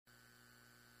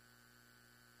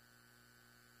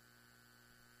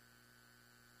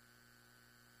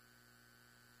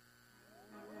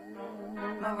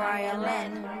Mariah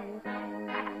Lynn.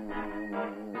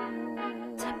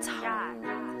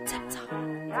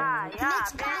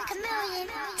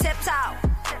 Tiptoe,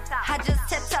 I just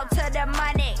tiptoe to the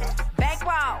money.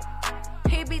 Bankroll,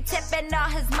 he be tipping all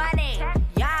his money.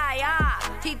 Yeah,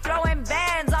 he throwing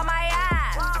bands on my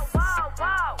ass.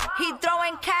 He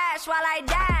throwing cash while I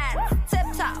dance.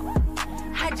 Tiptoe,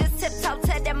 I just tiptoe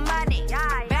to the money.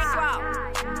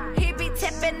 Bankroll, he be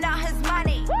tipping all his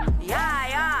money.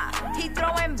 Yeah, he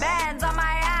throwing bands on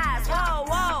my ass.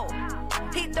 Whoa,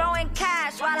 he throwing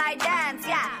cash while I dance.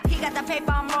 Yeah, he got the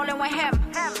paper, I'm rolling with him.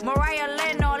 Mariah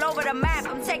Lynn all over the map,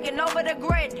 I'm taking over the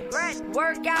grid.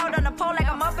 Work out on the pole like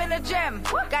I'm up in the gym.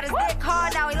 Got his dick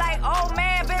hard, now he like, oh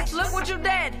man, bitch, look what you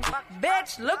did.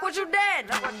 Bitch, look what you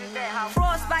did.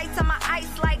 Frostbite to my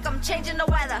ice like I'm changing the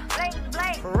weather.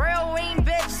 Real mean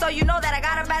bitch, so you know that I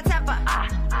got a bad temper.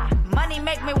 Money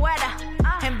make me wetter,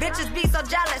 and bitches be so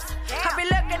jealous. I be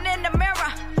looking in the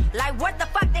mirror, like what the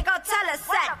fuck they gon' tell us?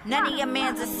 Set, none of your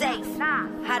mans are safe.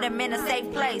 Had them in a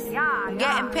safe place.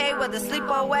 Getting paid whether sleep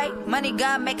or away. Money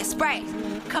gun make it spray.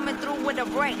 Coming through with a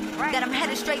ring, that I'm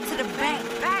headed straight to the bank.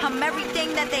 I'm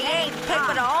everything that they ain't.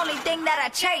 Paper the only thing that I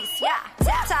chase. Yeah,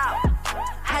 tiptoe,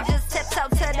 I just tiptoe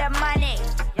to the money.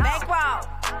 Bankroll,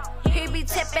 he be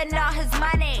tipping all his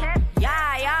money.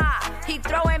 Yeah, he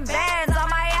throwing bands on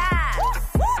my ass.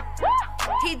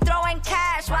 He throwing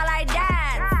cash while I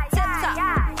dance. Tiptoe,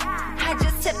 I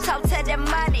just tiptoe to the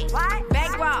money.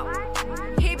 Bankroll,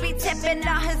 he be tipping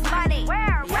all his money.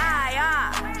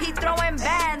 Yeah, he throwing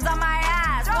bands on my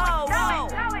ass.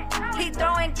 Whoa, he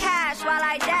throwing cash while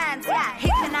I dance. Yeah, he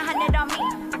put 100 on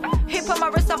me. He put my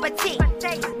wrist on petite.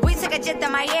 We took a jet to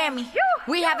Miami.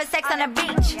 We having sex on the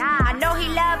beach. I know he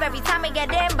love every time he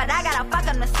get in, but I gotta fuck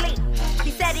him to sleep.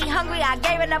 He said he hungry, I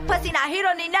gave him a pussy, now he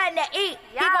don't need nothing to eat.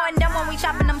 He going dumb when we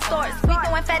shop in them stores. We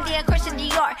doing Fendi and Christian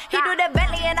Dior. He do the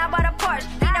Bentley and I bought a Porsche.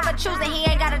 He never choosing, he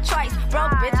ain't got a choice.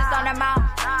 Broke bitches on the mouth.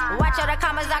 Watch all the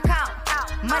commas I count.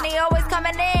 Money always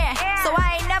coming in, so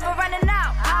I ain't never running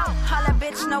out. All a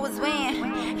bitch know is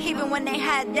win, even when they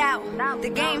had doubt. The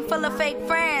game full of fake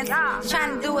friends,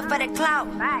 trying to do it for the clout.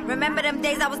 Remember them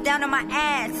days I was down on my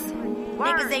ass.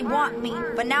 Niggas, they want me,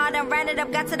 but now I done ran it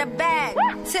up, got to the bag.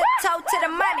 Tiptoe to the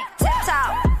money,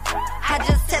 tiptoe. I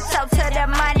just tiptoe to the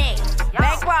money.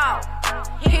 Bankroll,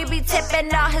 he be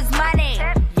tipping all his money.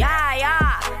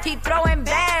 Yeah, he throwing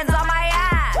bands on my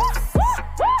ass.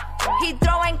 He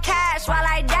throwing cash while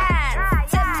I dance.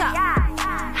 Tiptoe,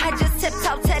 I just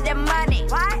tiptoe to the money.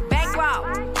 Bankroll,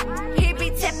 he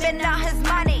be tipping all his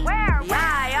money.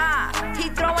 Yeah, he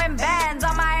throwing bands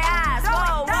on my ass.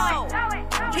 Whoa,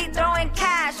 he throwing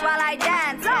cash while I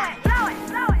dance.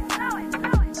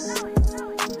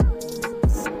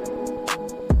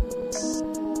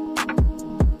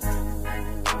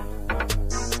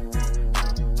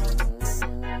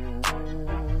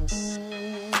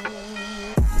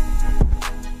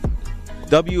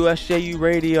 WSJU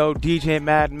Radio, DJ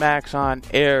Mad Max on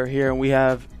air here, and we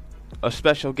have a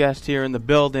special guest here in the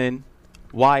building,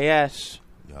 YS.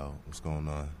 Yo, what's going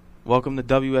on? Welcome to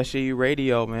WSJU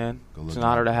Radio, man. It's an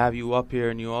honor to have you up here,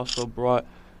 and you also brought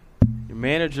your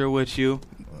manager with you.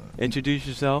 Introduce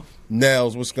yourself.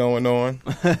 Nels, what's going on?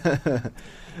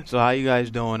 So how you guys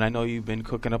doing? I know you've been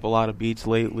cooking up a lot of beats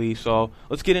lately, so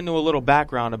let's get into a little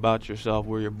background about yourself,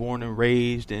 where you're born and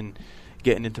raised and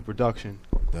getting into production.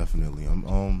 Definitely.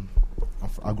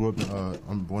 I grew up.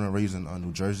 I'm born and raised in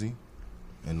New Jersey,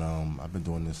 and I've been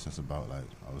doing this since about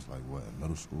I was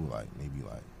middle school, maybe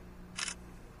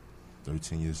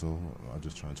 13 years old. I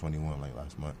just turned 21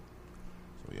 last month.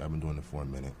 So yeah, I've been doing it for a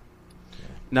minute. Yeah.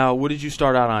 Now, what did you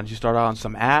start out on? Did you start out on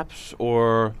some apps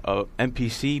or a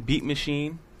MPC beat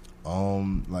machine?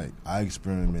 I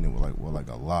experimented with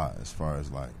a lot as far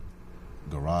as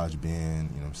garage band,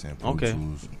 you know what I'm saying, Pro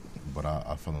Tools. But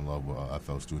I fell in love with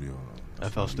FL Studio.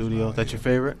 FL Studio, that's your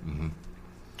favorite? Mm-hmm.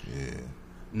 Yeah.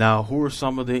 Now, who are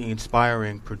some of the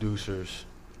inspiring producers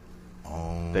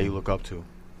that you look up to?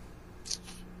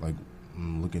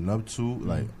 Looking up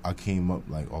to, I came up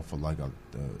off of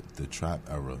the trap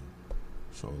era.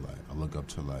 So I look up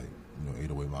to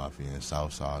 808 Mafia and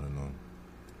Southside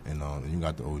and you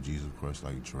got the OGs, of course,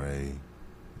 like Dre.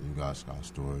 You got Scott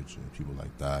Storage and people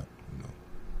like that, you know.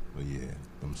 But yeah,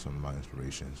 them some of my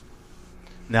inspirations.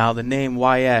 Now the name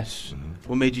YS,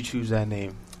 what made you choose that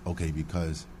name? Okay,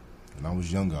 because when I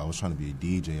was younger, I was trying to be a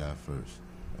DJ at first,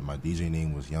 and my DJ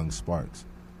name was Young Sparks.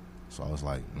 So I was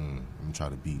like, let me try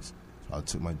the beats. So I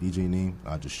took my DJ name,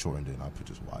 I just shortened it, and I put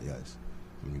just YS.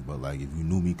 But if you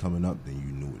knew me coming up, then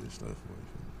you knew what this stuff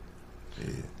was.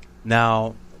 Yeah.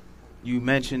 Now, you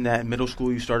mentioned that in middle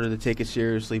school you started to take it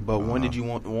seriously, but when did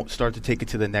you start to take it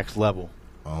to the next level?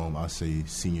 I say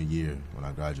senior year when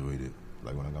I graduated,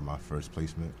 like when I got my first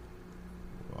placement.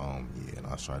 Yeah, and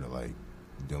I started like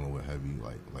dealing with heavy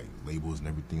like labels and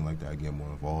everything like that. I get more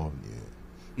involved. Yeah.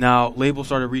 Now, labels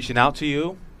started reaching out to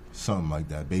you? Something like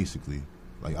that, basically.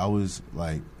 Like I was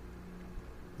like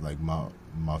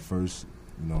my first,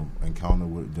 encounter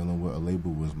with dealing with a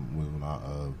label was when I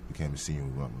became a senior.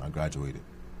 When I graduated,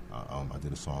 I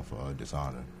did a song for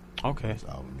Dishonor. Okay. This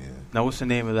album, yeah. Now, what's the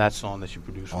name of that song that you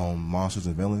produced? Monsters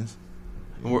and Villains.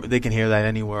 They can hear that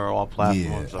anywhere, all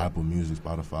platforms. Yeah, Apple Music,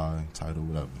 Spotify, Tidal,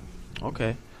 whatever.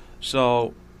 Okay.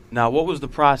 So, now, what was the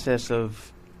process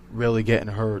of really getting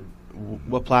heard?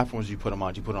 What platforms did you put them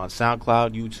on? Did you put it on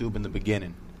SoundCloud, YouTube in the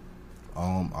beginning?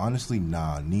 Honestly,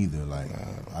 neither. Like,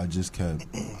 I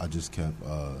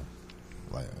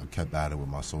kept at it with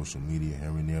my social media here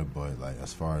and there. But like,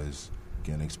 as far as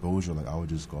getting exposure, like I would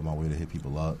just go on my way to hit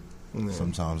people up. Yeah.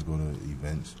 Sometimes go to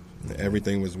events.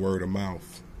 Everything was word of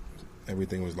mouth.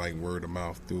 Everything was like word of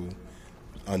mouth through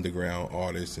underground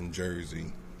artists in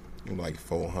Jersey, like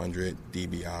 400,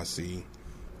 DBIC,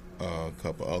 a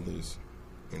couple others,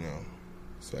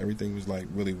 So everything was like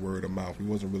really word of mouth. We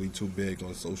wasn't really too big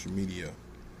on social media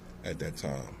at that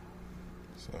time.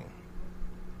 So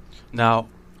now,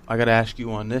 I got to ask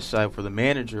you on this side for the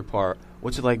manager part,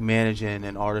 what's it like managing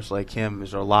an artist like him?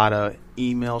 Is there a lot of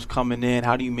emails coming in?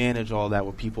 How do you manage all that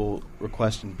with people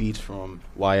requesting beats from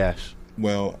YS?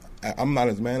 Well, I'm not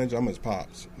his manager. I'm his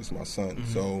pops. It's my son.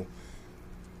 Mm-hmm. So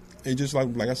it just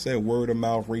like I said, word of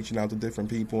mouth, reaching out to different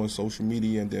people on social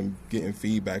media and then getting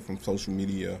feedback from social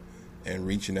media and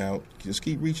reaching out. Just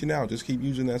keep reaching out. Just keep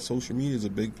using that social media as a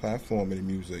big platform in the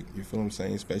music. You feel what I'm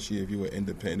saying? Especially if you're an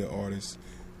independent artist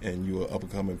and you're an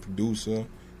up-and-coming producer.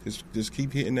 Just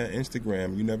keep hitting that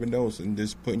Instagram. You never know. And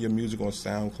just putting your music on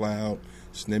SoundCloud,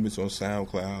 snippets on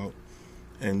SoundCloud,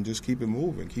 and just keep it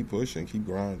moving, keep pushing, keep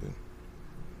grinding.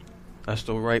 That's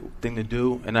the right thing to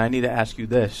do. And I need to ask you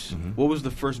this. Mm-hmm. What was the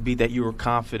first beat that you were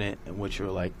confident in which you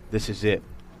were like, this is it?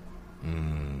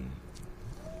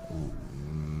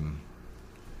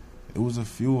 It was a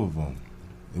few of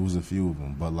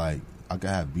them. But, like, I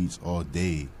could have beats all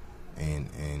day and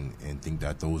think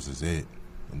that those is it.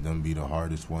 And them be the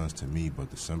hardest ones to me.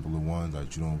 But the simpler ones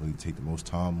that you don't really take the most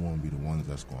time on be the ones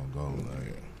that's going to go.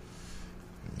 Like,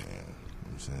 yeah, you know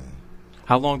what I'm saying?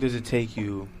 How long does it take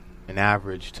you, an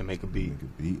average, to make a beat?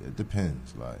 It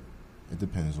depends. Like, it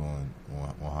depends on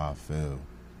how I feel.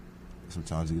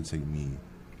 Sometimes it can take me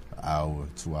an hour,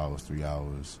 2 hours, 3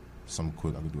 hours. Some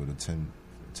quick, I could do it in 10,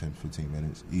 15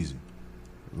 minutes. Easy.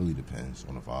 It really depends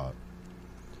on the vibe.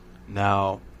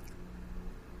 Now,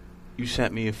 you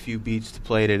sent me a few beats to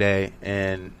play today,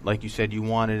 and like you said, you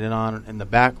wanted it on in the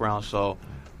background, so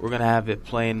we're going to have it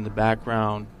playing in the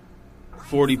background.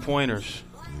 40 pointers.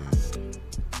 Yeah.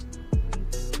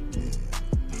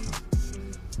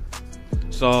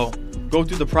 So, go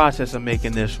through the process of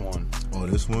making this one. Oh,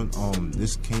 this one?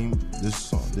 This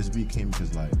beat came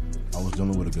because, like, I was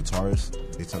dealing with a guitarist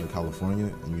based out of California,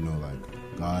 and,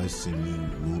 like, guys send me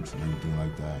loops and everything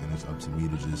like that, and it's up to me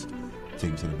to just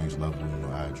take it to the next level,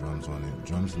 add drums on it.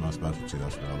 Drums is my specialty.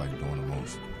 That's what I like doing the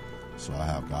most. So I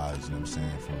have guys, from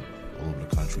all over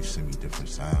the country send me different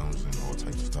sounds and all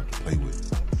types of stuff to play with.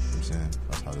 You know what I'm saying?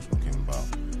 That's how this one came about.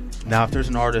 Now, if there's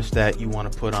an artist that you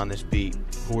want to put on this beat,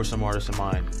 who are some artists in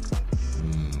mind?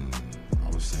 I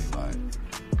would say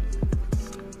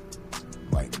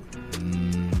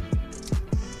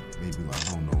maybe I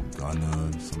don't know,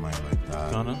 Gunna, somebody like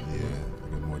that. Gunna? Yeah,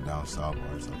 like a more down south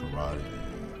artist like a Roddy.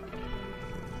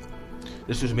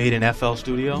 This was made in FL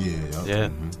Studio? Yeah.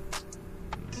 Mm-hmm.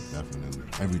 Definitely.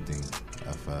 Everything.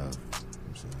 FL.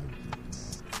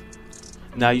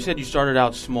 Now, you said you started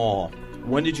out small.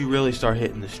 When did you really start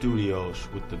hitting the studios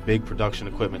with the big production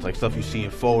equipment, like stuff you see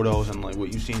in photos and like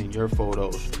what you've seen in your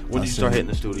photos? When did you start hitting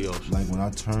the studios? Like when I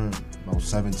turned about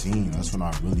 17, that's when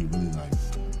I really, really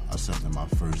I stepped in my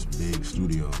first big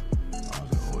studio. I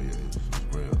was like, oh yeah, this is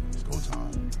real. It's go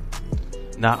time.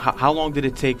 Now, how long did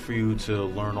it take for you to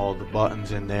learn all the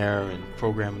buttons in there and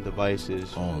programming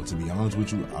devices? Oh, to be honest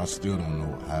with you, I still don't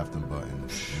know half the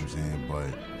buttons. You know what I'm saying? But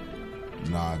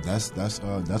nah, that's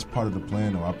part of the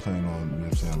plan. Though I plan on, you know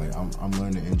what I'm saying? Like I'm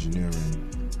learning engineering. You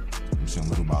know what I'm saying,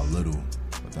 little by little.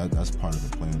 But that's part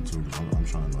of the plan too. Because I'm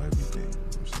trying to know everything. You know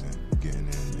what I'm saying? Getting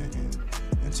in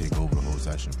and take over the whole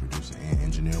session, producing and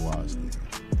engineer wise. Yeah,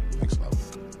 next level.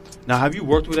 Now, have you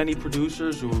worked with any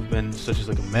producers who have been such as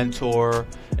like a mentor?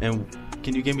 And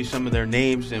can you give me some of their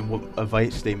names and what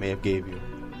advice they may have gave you?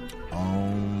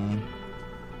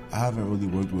 I haven't really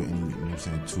worked with any, you know what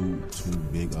I'm saying, too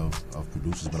big of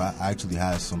producers, but I actually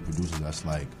had some producers that's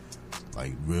like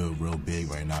real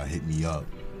big right now hit me up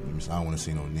I don't want to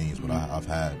say no names, but I've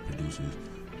had producers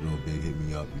real big hit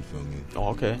me up. You feel me? Oh,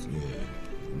 okay. Yeah, you know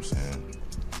what I'm saying.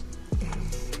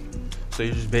 So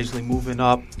you're just basically moving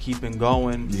up, keeping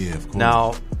going. Yeah, of course.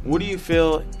 Now, what do you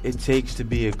feel it takes to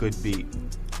be a good beat?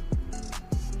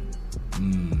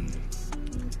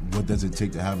 What does it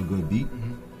take to have a good beat?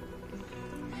 Mm-hmm.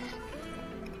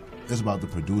 It's about the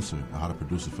producer and how the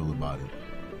producer feel about it.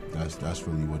 That's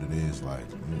really what it is. Like,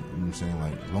 you know what I'm saying?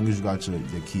 Like, as long as you got your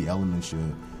key elements,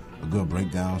 a good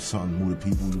breakdown, something move the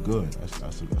people, you're good.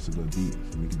 That's a good beat.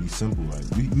 It can be simple. Like,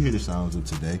 you hear the sounds of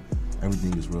today.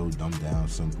 Everything is real dumbed down,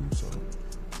 simple. So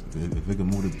if it can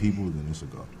move the people, then it's a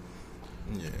go.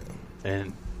 Yeah.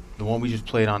 And the one we just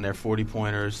played on there, 40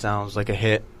 Pointers, sounds like a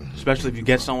hit. Especially if you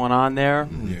get someone on there,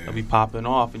 it'll be popping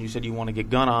off. And you said you want to get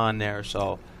Gunna on there,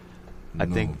 so I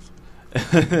think...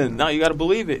 No, you got to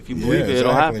believe it. If you believe it,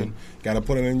 it'll happen. Got to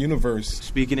put it in the universe.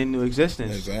 Speaking into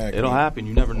existence. Exactly. It'll happen.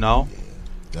 You never know.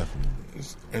 Definitely.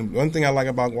 And one thing I like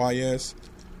about YS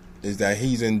is that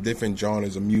he's in different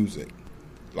genres of music.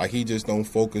 Like, he just don't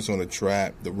focus on the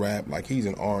trap, the rap. Like, he's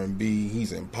in R&B,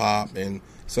 he's in pop. And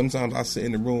sometimes I sit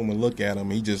in the room and look at him.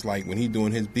 He just, like, when he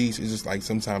doing his beats, it just, like,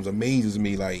 sometimes amazes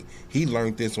me. Like, he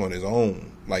learned this on his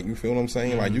own. Like, you feel what I'm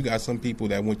saying? Like, you got some people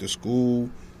that went to school.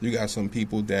 You got some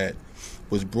people that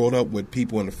was brought up with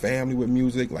people in the family with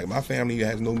music. Like, my family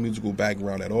has no musical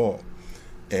background at all.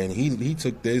 And he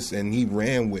took this and he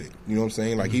ran with it. You know what I'm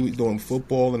saying? Like, he was doing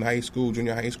football in high school,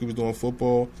 junior high school, was doing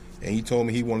football. And he told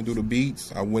me he wanted to do the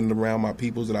beats. I went around my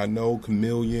peoples that I know,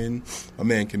 Chameleon, my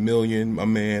man,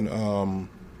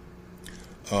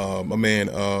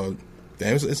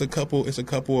 it's a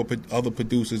couple of other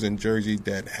producers in Jersey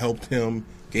that helped him,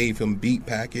 gave him beat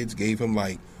packets, gave him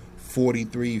like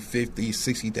 43, 50,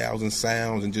 60,000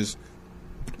 sounds, and just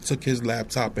took his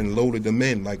laptop and loaded them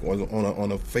in like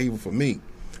on a favor for me.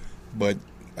 But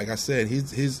like I said,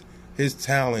 his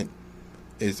talent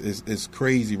is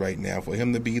crazy right now. For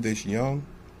him to be this young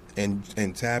and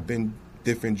tap in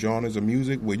different genres of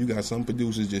music where you got some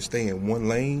producers just stay in one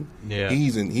lane. Yeah.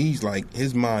 He's like,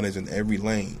 his mind is in every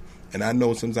lane. And I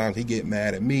know sometimes he get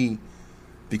mad at me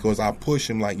because I push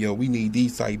him like, yo, we need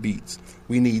these type beats.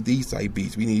 We need these type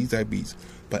beats. We need these type beats.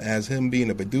 But as him being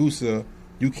a producer,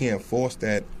 you can't force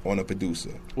that on a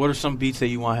producer. What are some beats that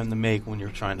you want him to make when you're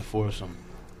trying to force him?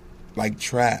 Like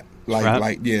trap. Trap?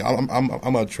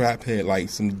 I'm a trap head. Like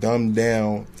some dumbed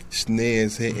down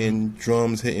snares hitting,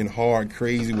 drums hitting hard,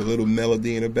 crazy with a little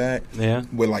melody in the back. Yeah.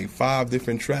 With like 5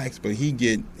 different tracks, but he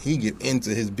get into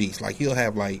his beats. Like he'll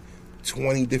have like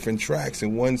 20 different tracks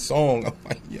in one song. I'm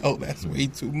like, yo, that's way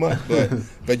too much.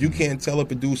 But you can't tell a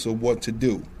producer what to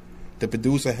do. The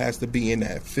producer has to be in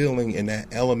that feeling, in that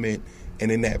element,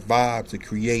 and in that vibe to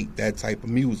create that type of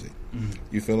music.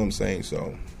 You feel what I'm saying?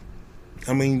 So,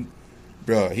 I mean,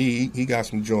 bro, he got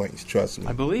some joints, trust me.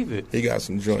 I believe it. He got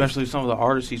some joints. Especially some of the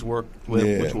artists he's worked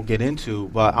with, which we'll get into.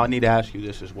 But I need to ask you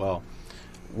this as well.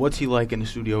 What's he like in the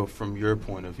studio from your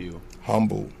point of view?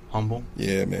 Humble. Humble?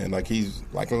 Yeah, man. Like, he's,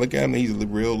 like, look at him, he's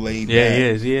real laid back.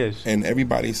 Yeah, he is. And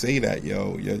everybody say that,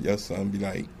 yo, your son be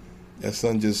like, your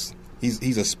son just,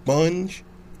 he's a sponge,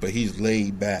 but he's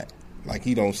laid back. Like,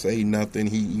 he don't say nothing.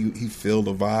 He feel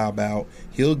the vibe out.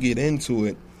 He'll get into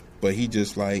it, but he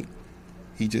just like,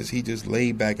 he just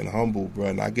laid back and humble, bro.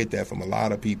 And I get that from a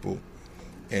lot of people.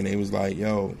 And it was like,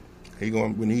 yo,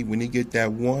 when he get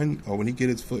that one, or when he get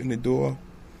his foot in the door,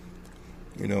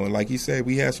 you know, and like he said,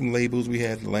 we had some labels. We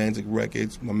had Atlantic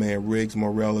Records. My man Riggs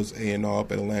Morell is A&R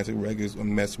up at Atlantic Records,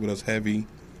 messing with us heavy.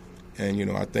 And, you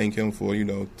know, I thank him for, you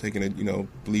know, taking it, you know,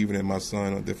 believing in my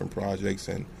son on different projects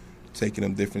and taking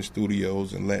them different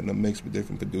studios and letting them mix with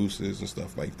different producers and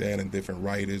stuff like that and different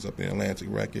writers up in Atlantic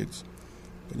Records.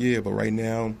 But right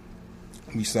now,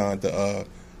 we signed to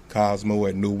Cosmo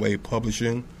at New Wave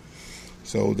Publishing.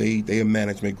 So they a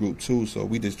management group too. So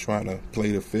we just trying to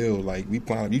play the field. Like you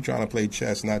trying to play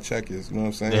chess, not checkers. You know what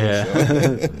I'm saying? Yeah.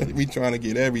 So, we trying to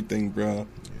get everything, bro.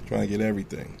 Trying to get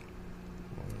everything.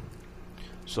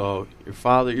 So your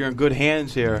father, you're in good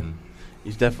hands here.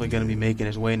 He's definitely going to be making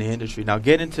his way in the industry. Now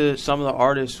get into some of the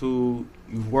artists who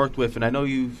you've worked with, and I know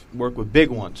you've worked with big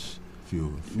ones.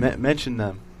 Few. Mention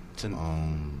them.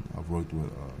 I've worked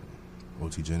with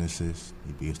OT Genesis.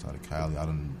 He based out of Cali. I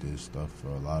done did stuff for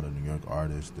a lot of New York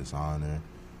artists. Dishonor,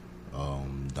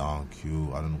 Don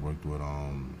Q. I done worked with.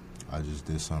 I just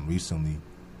did something recently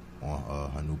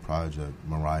on her new project,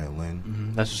 Mariah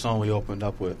Lynn. That's the song we opened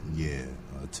up with. Yeah,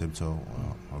 Tiptoe,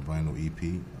 her brand new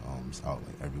EP. It's out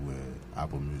like everywhere: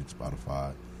 Apple Music,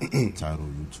 Spotify, Tidal,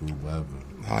 YouTube, whatever.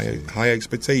 High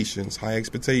expectations.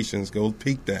 Go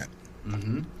peek that.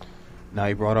 Now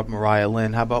you brought up Mariah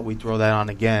Lynn. How about we throw that on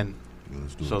again? Yeah,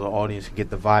 let's do so it. the audience can get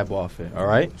the vibe off it. All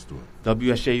right? Let's do it.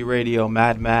 WSJU Radio,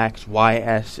 Mad Max,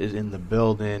 YS is in the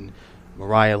building.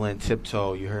 Mariah Lynn,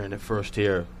 Tiptoe, you're hearing it first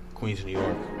here, Queens, New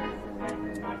York.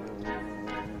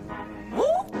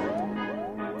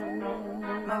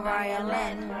 Mariah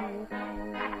Lynn.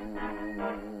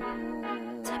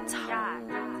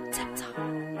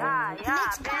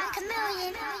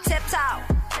 Tiptoe.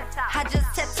 I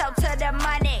just tiptoe to the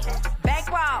money.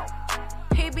 Bankroll.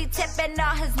 He be tipping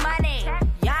all his money.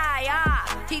 Yeah.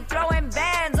 He throwing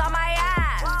bands on my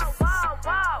ass.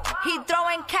 He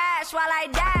throwing cash while I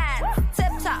dance.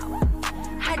 Tiptoe.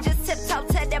 I just tiptoe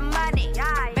to the money.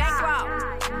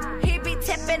 Bankroll. He be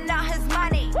tipping all his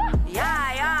money.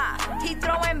 Yeah. He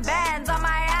throwing bands on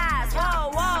my ass.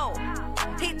 Whoa.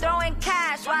 He throwing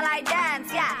cash while I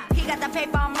dance. Yeah. He got the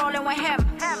paper, I'm rolling with him.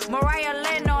 Mariah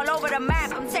Lynn all over the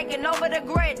map, I'm taking over the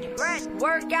grid.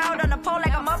 Work out on the pole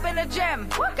like I'm up in the gym.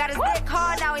 Got his dick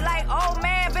hard, now he like, oh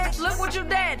man, bitch, look what you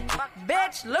did.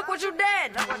 Bitch, look what you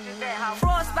did.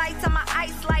 Frostbite to my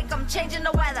ice like I'm changing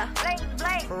the weather.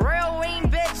 Real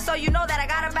mean bitch, so you know that I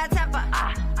got a bad temper.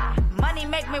 Money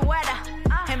make me wetter,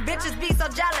 and bitches be so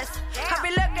jealous. I be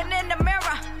looking in the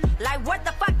mirror, like what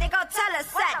the fuck they gon' tell us?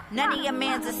 Set. None of your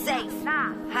mans are safe.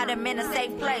 Had them in a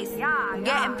safe place.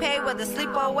 Getting paid whether sleep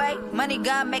or away. Money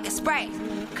gun make it spray.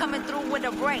 Coming through with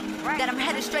a ring that I'm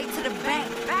headed straight to the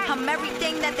bank. I'm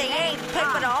everything that they ain't. Pay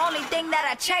for the only thing that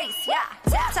I chase. Yeah,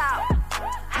 tiptoe.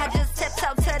 I just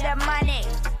tiptoe to the money.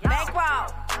 Bankroll.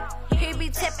 He be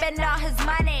tipping all his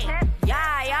money.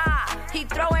 Yeah. He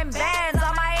throwing bands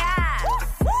on my ass.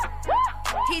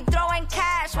 He throwing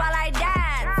cash while I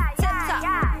dance. Tiptoe.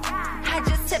 I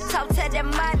just tiptoe to the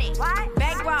money.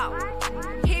 Bankroll.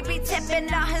 He be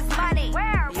tipping all his money.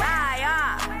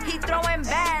 Yeah. He throwing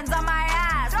bands on my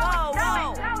ass. Whoa.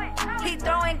 He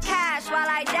throwing cash while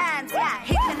I dance. Yeah.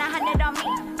 He put 100 on me.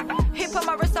 He put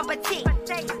my wrist on petite.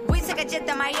 We took a jet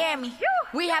to Miami.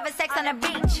 We having sex on the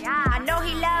beach. I know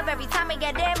he love every time he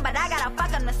get in, but I gotta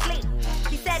fuck him to sleep.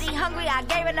 He said he hungry, I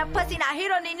gave him the pussy, now he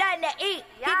don't need nothing to eat.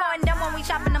 He going dumb when we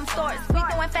shop in them stores. We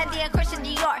doing Fendi and Christian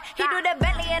Dior. He do the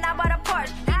Bentley and I bought a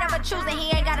Porsche. He never choosing,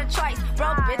 he ain't got a choice.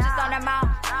 Broke bitches on the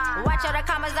mouth. Watch all the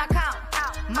commas I count.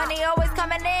 Money always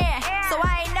coming in, so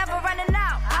I ain't never running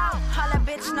out. All a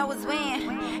bitch know is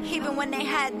win, even when they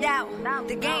had doubt.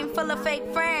 The game full of fake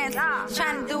friends,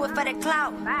 trying to do it for the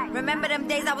clout. Remember them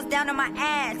days I was down on my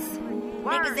ass.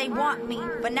 Niggas, they want me,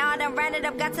 but now I done ran it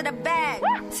up, got to the bag.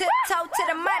 Tiptoe to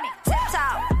the money,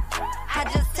 tiptoe. I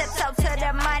just tiptoe to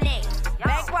the money.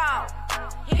 Bankroll,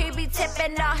 he be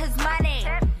tipping all his money.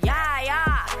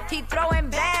 Yeah. He throwing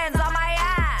bands on my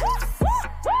ass.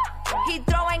 He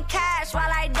throwing cash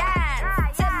while I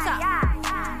dance. Tiptoe,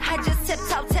 I just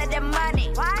tiptoe to the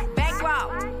money.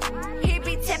 Bankroll, he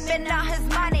be tipping all his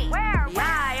money.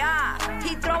 Yeah.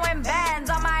 He throwing bands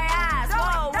on my ass.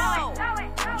 Whoa.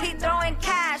 He throwing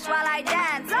cash while I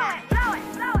dance.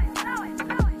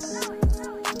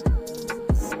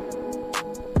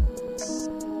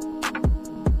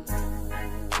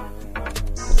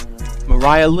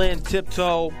 Mariah Lynn,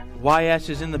 Tiptoe, YS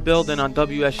is in the building on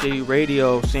WSJU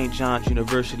Radio, St. John's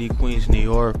University, Queens, New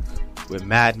York, with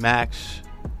Mad Max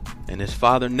and his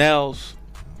father, Nels.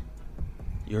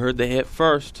 You heard the hit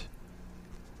first.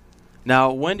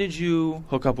 Now, when did you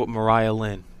hook up with Mariah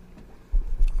Lynn?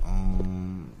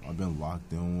 I've been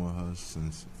locked in with her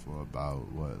since for about,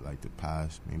 the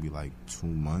past maybe 2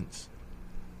 months.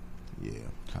 Yeah,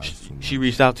 past 2 months. She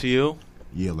reached out to you?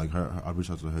 Yeah, I reached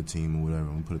out to her team or whatever,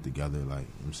 and we put it together. You know what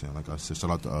I'm saying? Like I said,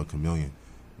 shout out to Chameleon. You know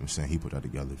what I'm saying? He put that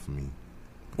together for me.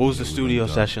 What was the studio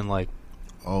session like?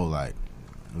 Oh, it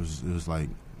was like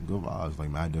good vibes, like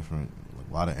mad different,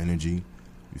 a lot of energy.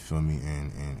 You feel me?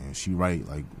 And she write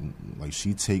like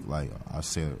she take I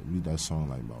said read that song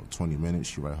about 20 minutes.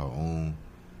 She write her own, you know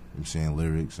what I'm saying,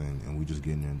 lyrics, and we just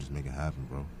get in there and just make it happen,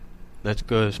 bro. That's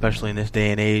good, especially in this day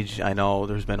and age. I know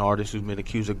there's been artists who've been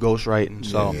accused of ghostwriting,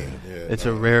 so it's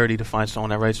a rarity to find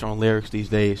someone that writes their own lyrics these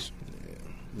days.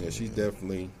 Yeah, she's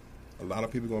definitely, a lot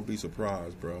of people going to be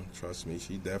surprised, bro. Trust me,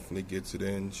 she definitely gets it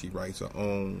in. She writes her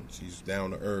own. She's down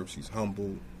to earth. She's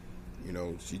humble. You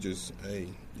know, she just, I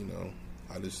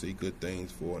just see good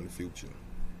things for her in the future.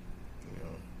 You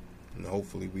know, and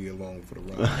hopefully we along for the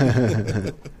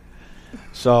ride.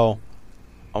 So,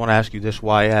 I want to ask you this,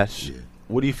 YS. Yeah.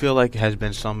 What do you feel like has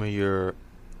been some of your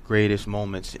greatest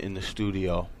moments in the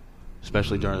studio,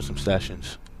 especially during some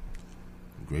sessions?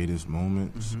 Greatest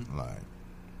moments?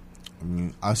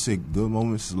 I say good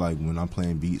moments is when I'm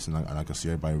playing beats and I can see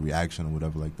everybody's reaction or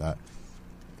whatever like that.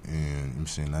 And I'm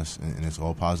saying and it's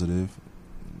all positive.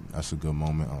 That's a good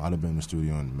moment. I'd have been in the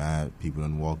studio and mad people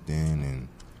done walked in and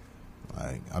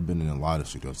Like, I've been in a lot of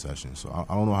studio sessions, so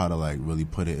I don't know how to like really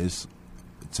put it. It's,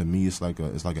 to me, it's like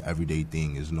an everyday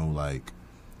thing. It's no like,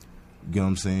 you know what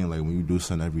I'm saying? Like, when you do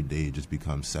something every day, it just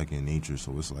becomes second nature.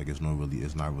 So it's like it's not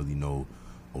really no,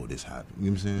 oh, this happened.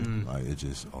 You know what I'm saying? Like, it's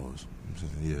just, oh,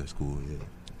 yeah, it's cool. Yeah.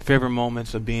 Favorite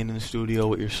moments of being in the studio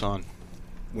with your son?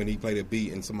 When he played a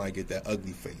beat and somebody get that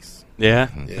ugly face. Yeah?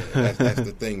 Yeah, that's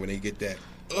the thing. When they get that,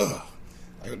 ugh.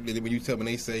 Like, when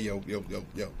they say, yo,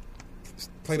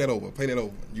 play that over,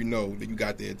 you know that you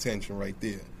got their attention right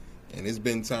there. And it's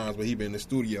been times where he been in the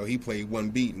studio, he played one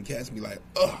beat and cats be like,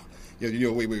 ugh.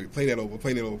 Yo, wait, play that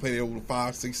over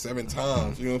 5, 6, 7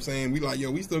 times. You know what I'm saying? We like,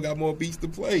 yo, we still got more beats to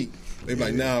play. They be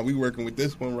like, nah, we working with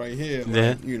this one right here.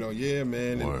 Like, you know, yeah,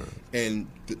 man. And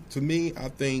to me, I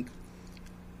think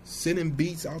sending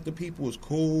beats out to people is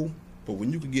cool, but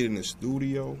when you can get in the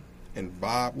studio and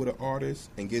vibe with an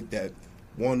artist and get that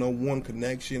one-on-one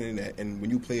connection, and when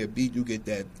you play a beat, you get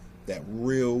that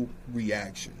real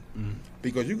reaction.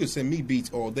 Because you could send me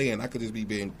beats all day, and I could just be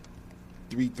being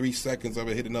 3 seconds of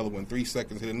it, hit another one, 3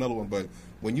 seconds, hit another one. But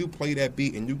when you play that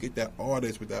beat and you get that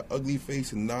artist with that ugly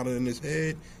face and nodding in his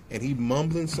head, and he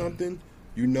mumbling something,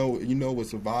 you know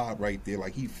it's a vibe right there.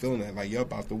 Like, he feeling that, like, you're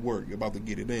about to work, you're about to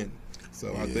get it in.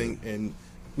 So I think, and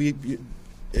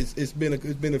it's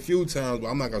been a few times, but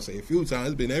I'm not gonna say a few times.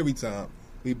 It's been every time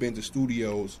we've been to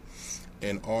studios,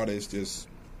 and artists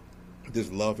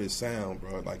just love his sound,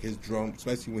 bro. Like, his drum,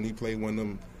 especially when he played one of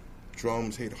them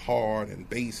drums hit hard and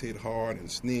bass hit hard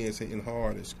and snares hitting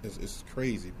hard. It's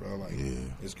crazy, bro. Like,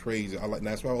 it's crazy.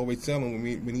 That's why I always tell him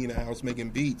when he in the house making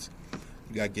beats,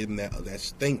 you gotta give him that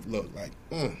stink look. Like,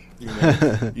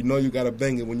 you know you gotta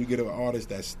bang it when you get an artist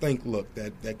that stink look.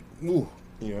 That ooh,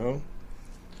 you know.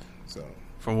 So.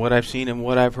 From what I've seen and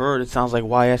what I've heard, it sounds like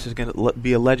YS is going to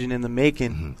be a legend in the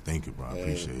making. Thank you, bro. I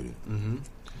appreciate it.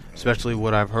 Especially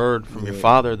what I've heard from your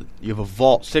father. You have a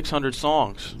vault, 600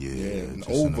 songs. And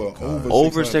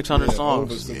over 600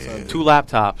 songs. Over 600. 2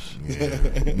 laptops.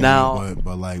 Yeah. Now,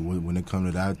 but like when it comes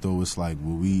to that though, it's like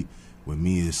with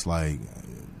me, it's like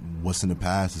what's in the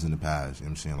past is in the past. You know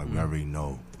what I'm saying? Like, we already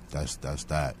know that's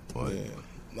that. But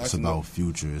it's about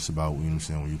future. It's about, you know what I'm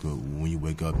saying, when you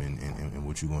wake up and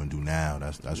what you're gonna do now.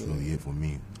 That's really it for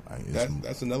me. Like,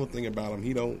 that's another thing about him.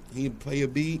 He'll play a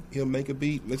beat, he'll make a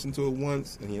beat, listen to it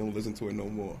once, and he don't listen to it no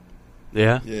more.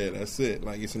 Yeah, that's it.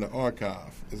 Like, it's in the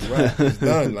archive. It's right. It's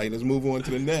done. Like, let's move on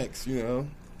to the next. You know,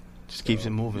 just keeps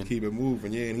it moving. Keep it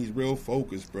moving. Yeah, and he's real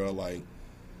focused, bro. Like,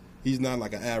 he's not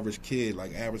like an average kid.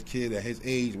 Like, average kid at his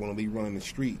age want to be running the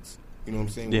streets. You know what I'm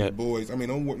saying? With the boys. I mean,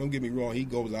 don't get me wrong. He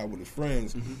goes out with his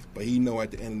friends, but he know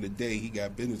at the end of the day he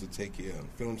got business to take care of.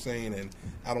 Feel what I'm saying? And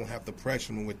I don't have to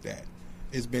pressure him with that.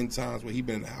 It's been times where he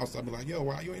been in the house. I be like, yo,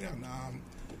 why you ain't out? Nah,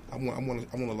 I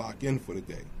want to lock in for the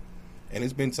day. And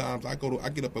it's been times I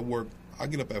get up at work. I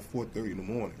get up at 4:30 in the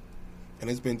morning. And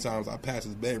it's been times I pass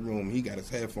his bedroom. He got his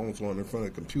headphones on in front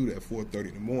of the computer at 4:30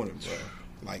 in the morning, bro.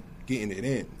 Like, getting it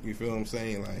in. You feel what I'm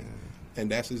saying? Like. And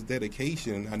that's his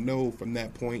dedication. I know from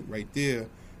that point right there,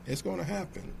 it's going to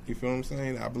happen. You feel what I'm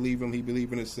saying? I believe him. He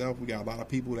believes in himself. We got a lot of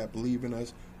people that believe in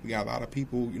us. We got a lot of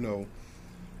people,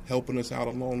 helping us out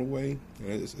along the way. And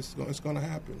it's going to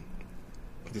happen.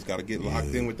 Just got to get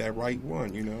locked in with that right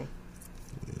one,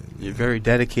 You're very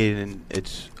dedicated, and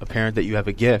it's apparent that you have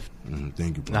a gift.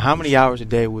 Thank you, bro. Now, how many hours a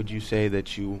day would you say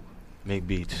that you make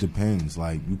beats? Depends.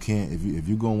 Like, you can't, if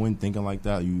you go in thinking like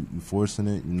that, you forcing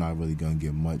it, you're not really gonna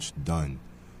get much done.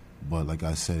 But like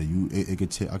I said, it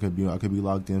could take. I could be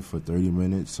locked in for 30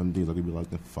 minutes. Some days I could be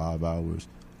locked in for 5 hours.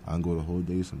 I can go the whole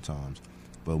day sometimes.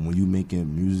 But when you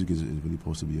making music, is really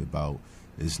supposed to be about.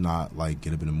 It's not like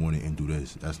get up in the morning and do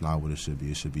this. That's not what it should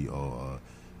be. It should be you know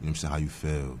what I'm saying, how you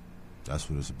feel. That's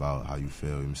what it's about. How you feel.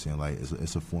 You know what I'm saying, like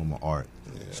it's a form of art.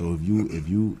 So if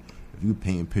you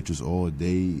painting pictures all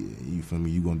day, you feel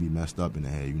me, you're gonna be messed up in the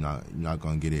head. You're not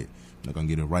gonna get it. You're not gonna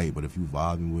get it right. But if you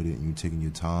vibing with it and you taking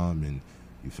your time, and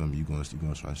you feel me, you're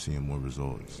gonna start seeing more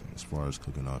results as far as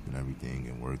cooking up and everything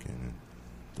and working and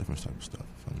different type of stuff.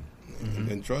 You feel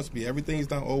me? And trust me, everything's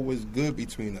not always good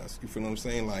between us. You feel what I'm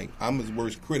saying? Like, I'm his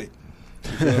worst critic. You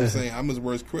feel what I'm saying? I'm his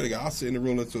worst critic. I'll sit in the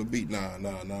room listen to a beat. Nah,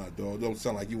 dog. Don't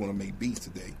sound like you want to make beats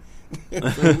today.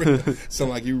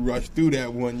 Sound like you rushed through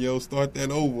that one, yo. Start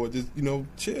that over. Just,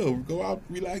 chill. Go out,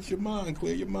 relax your mind,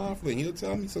 clear your mind for it. He'll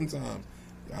tell me sometimes,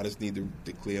 I just need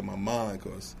to clear my mind,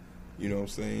 because, you know what I'm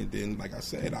saying? Then, like I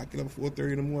said, I get up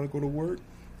 4:30 in the morning, go to work.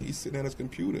 He's sitting at his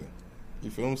computer. You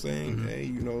feel what I'm saying?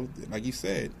 Hey, like you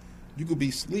said, you could be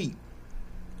asleep,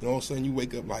 and all of a sudden you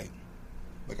wake up like,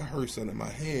 like I heard something in my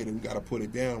head and we got to put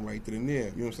it down right then and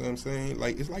there. You know what I'm saying?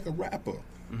 Like, it's like a rapper.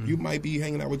 You might be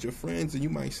hanging out with your friends and you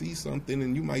might see something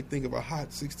and you might think of a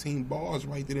hot 16 bars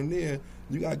right then and there.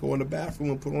 You got to go in the bathroom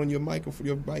and put on your microphone,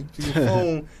 your mic to your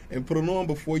phone and put it on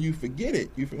before you forget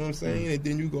it. You feel what I'm saying? And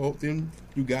then then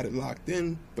you got it locked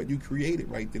in, but you create it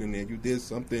right then and there. You did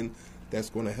something that's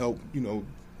going to help,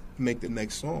 make the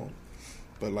next song.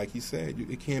 But like he said,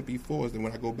 it can't be forced. And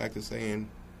when I go back to saying,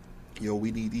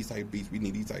 we need these type beats, we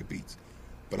need these type beats.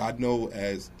 But I know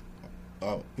as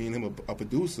being him a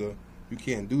producer, you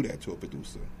can't do that to a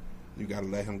producer. You got to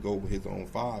let him go with his own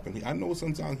vibe. And I know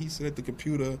sometimes he sit at the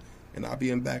computer and I'll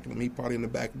be in back of him. He probably in the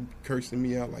back cursing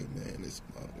me out like, man, this,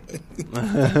 but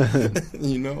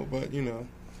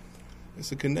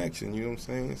it's a connection. You know what I'm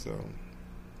saying? So,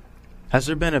 has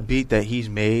there been a beat that he's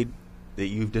made that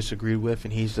you've disagreed with,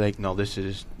 and he's like, no, this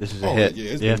is a hit?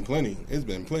 Yeah, it's been plenty. It's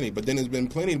been plenty. But then there's been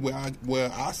plenty where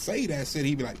I say that shit,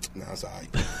 he be like, nah, it's all right.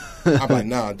 I'm like,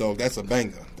 nah, dog, that's a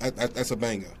banger. That's a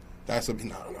banger. That's all right.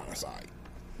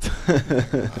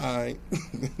 All right,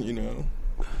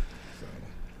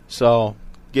 So,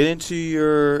 get into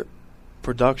your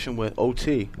production with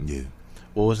OT. Yeah.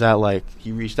 What was that like?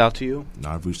 He reached out to you? No,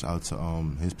 I reached out to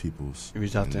his peoples. You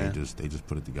reached out to him? They just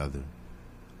put it together.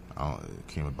 It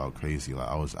came about crazy. Like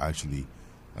I was actually,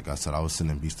 like I said, I was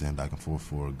sending beats to him back and forth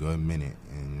for a good minute.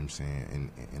 And you know what I'm saying?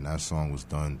 And that song was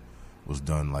done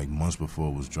like months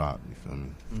before it was dropped. You feel me?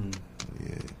 Mm-hmm.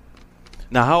 Yeah.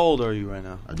 Now, how old are you right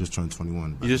now? I just turned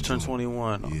 21. You just turned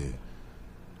 21? Yeah.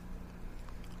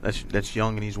 That's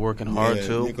young, and he's working hard,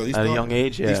 too, at a young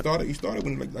age? Yeah. He started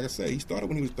when, like I said, he started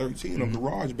when he was 13 on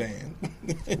Garage Band.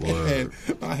 And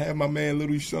I had my man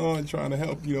Little Sean trying to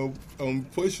help,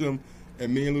 push him.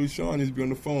 And me and Little Sean used to be on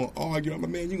the phone arguing. I'm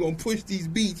like, man, you going to push these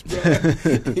beats, bro.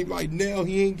 He like, no,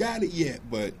 he ain't got it yet.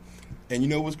 And you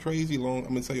know what's crazy? I'm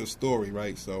going to tell you a story,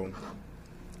 right? So,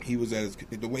 he was at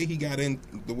the way he got into.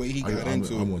 I'm going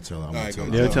to tell him. All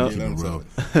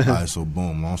right, so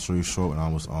boom. Long story short, when I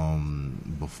was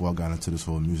before I got into this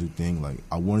whole music thing, like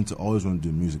I always wanted to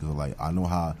do music. Cause like I know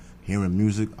how hearing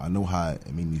music, I know how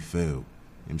it made me feel. You know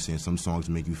what I'm saying? Some songs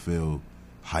make you feel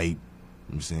hype. You know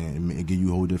what I'm saying? It give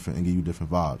you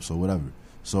different vibes. So whatever.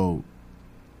 So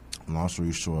long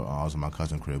story short, I was in my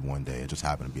cousin's crib one day. It just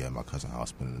happened to be at my cousin's house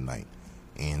spending the night,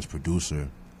 and his producer,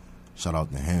 shout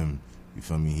out to him. You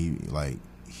feel me?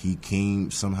 He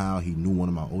came somehow. He knew one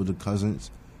of my older cousins,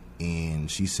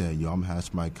 and she said, "Yo, I'm gonna have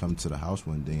somebody come to the house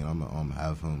one day, and I'm gonna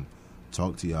have him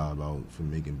talk to y'all about for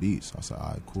making beats." I said, "All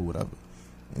right, cool, whatever."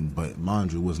 But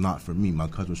mind you, it was not for me. My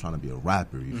cousin was trying to be a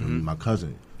rapper. You feel me? My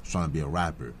cousin was trying to be a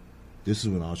rapper. This is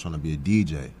when I was trying to be a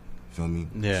DJ. You feel me?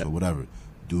 Yeah. So whatever.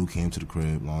 Dude came to the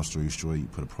crib. Long story short, he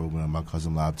put a program on my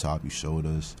cousin's laptop. He showed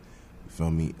us. You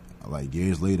feel me? Like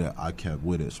years later, I kept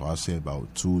with it. So I say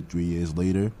about 2-3 years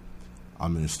later,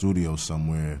 I'm in the studio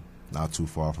somewhere not too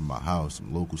far from my house,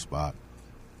 some local spot,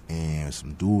 and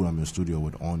some dude I'm in the studio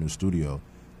with on the studio.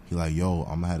 He like, yo,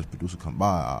 I'm gonna have this producer come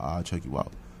by. I'll check you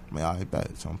out. I'm like, all right,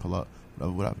 bet. So I'm pull up,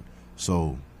 whatever.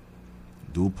 So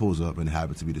dude pulls up and it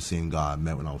happened to be the same guy I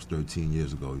met when I was 13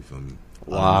 years ago. You feel me?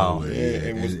 Wow.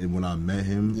 And when I met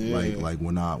him, like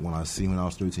when I see him when I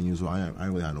was 13 years old, I ain't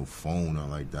really had no phone or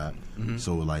like that.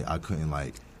 So like I couldn't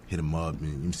like hit him up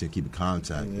and you said keep in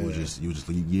contact. It was just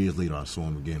years later I saw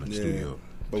him again in the studio.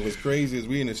 But what's crazy is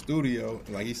we in the studio,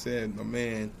 and like he said, my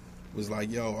man was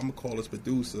like, yo, I'm gonna call this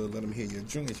producer, let him hear your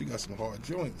joints. You got some hard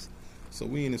joints. So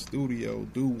we in the studio,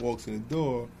 dude walks in the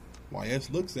door, YS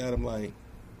looks at him like,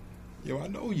 yo, I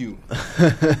know you.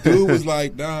 Dude was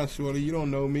like, nah, shorty, you don't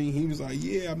know me. He was like,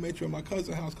 yeah, I met you at my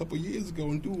cousin's house a couple of years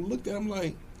ago. And dude looked at him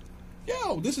like,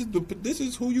 yo, this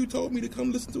is who you told me to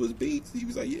come listen to his beats. He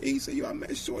was like, yeah. He said, yo, I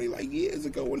met Shorty like years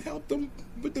ago and helped him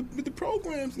with the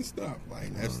programs and stuff.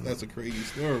 Like that's a crazy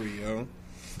story, yo.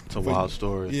 It's a wild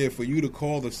story. Yeah, for you to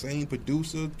call the same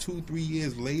producer 2-3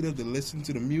 years later to listen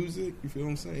to the music, you feel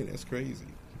what I'm saying? That's crazy.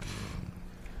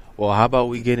 Well, how about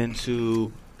we get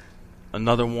into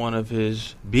another one of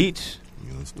his beats,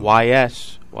 Yeah, let's do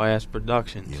it. YS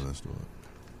Productions. Yeah, let's do it.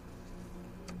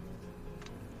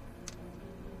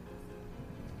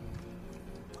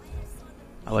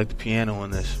 I like the piano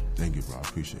in this. Thank you, bro. I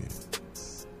appreciate it.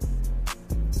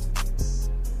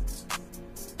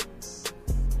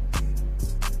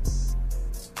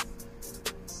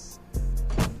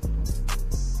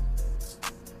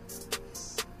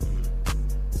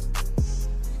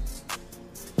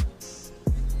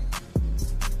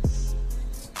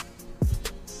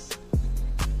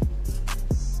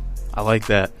 I like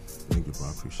that. Thank you, bro.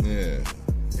 I appreciate it.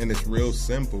 Yeah, and it's real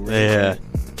simple. Right? Yeah.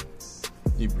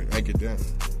 You break it down.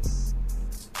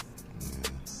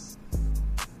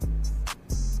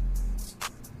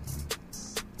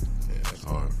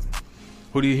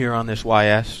 Who do you hear on this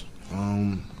YS?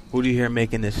 Who do you hear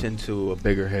making this into a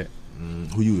bigger hit?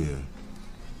 Who you hear?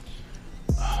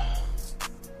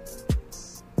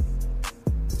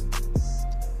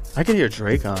 I could hear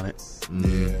Drake on it.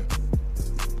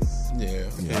 Yeah,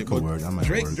 I could work. I might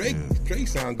Drake, work, Drake, yeah. Drake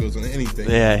sound good on anything.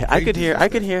 Yeah, I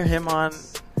Drake could hear him on,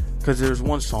 because there's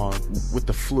one song with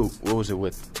the flute. What was it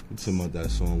with? You talking about that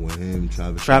song with him,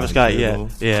 Travis Scott, yeah.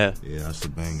 Yeah, that's a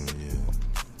banger,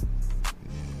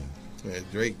 Yeah,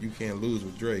 Drake, you can't lose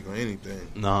with Drake on anything.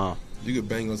 Nah. You could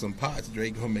bang on some pots,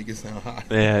 Drake gonna make it sound hot.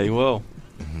 Yeah, he will.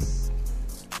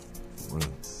 Well,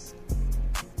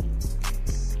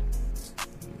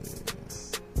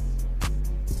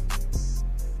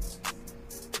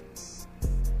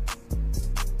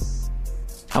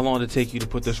 How long did it take you to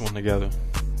put this one together?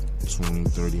 20,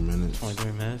 30 minutes.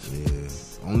 23 minutes? Yeah.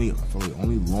 I feel like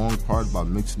only long part about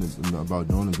mixing it, about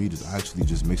doing the beat is actually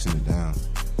just mixing it down.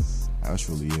 That's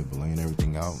really it. But laying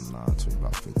everything out, it took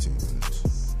about 15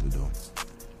 minutes to do.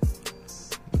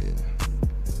 Yeah.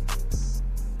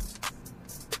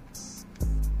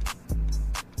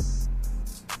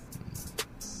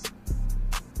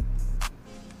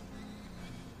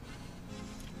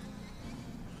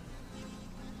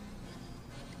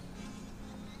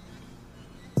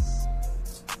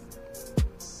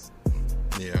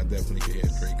 Yeah, I definitely can hear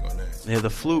Drake on that. Yeah, the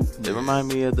flute. It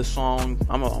reminded me of the song.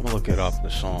 I'm gonna look it up, the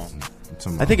song.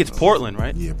 About, I think it's Portland,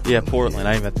 right? Yeah, Portland.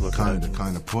 I even have to look kind it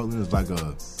up. of. Portland is like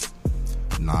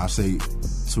I say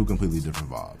two completely different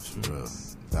vibes. For real.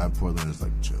 That Portland is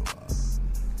like chill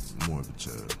vibe. More of a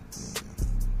chill. Yeah.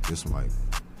 This one like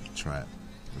trap.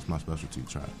 It's my specialty,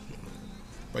 trap.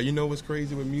 But you know what's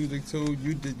crazy with music too?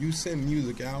 You send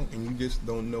music out and you just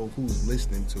don't know who's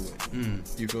listening to it.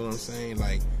 You feel what I'm saying?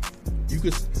 Like you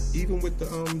could, even with the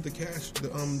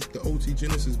OT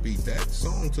Genesis beat, that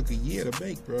song took a year to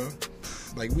make, bro.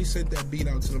 Like we sent that beat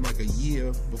out to them like a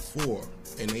year before,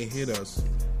 and they hit us,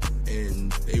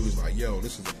 and they was like, "Yo,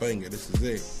 this is a banger, this is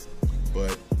it."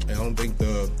 But I don't think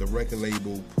the record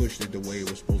label pushed it the way it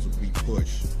was supposed to be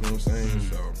pushed. You know what I'm saying?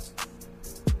 So.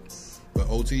 But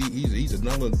OT, he's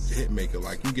another hit maker.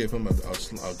 Like you give him a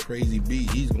crazy beat,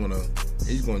 he's gonna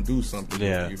do something.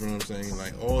 Yeah. You know what I'm saying?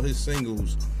 Like all his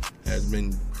singles has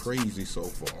been crazy so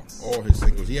far. All his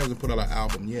singles. He hasn't put out an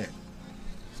album yet.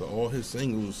 So all his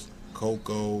singles,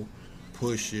 Coco,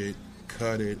 Push It,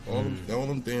 Cut It, all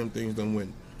them damn things done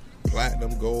went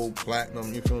platinum, gold,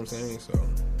 platinum. You feel what I'm saying? So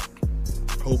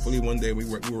hopefully one day we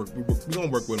gonna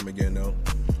work with him again though.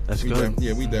 That's good.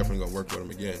 We definitely gonna work with him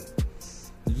again.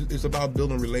 It's about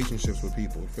building relationships with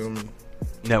people. You feel me?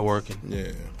 Networking.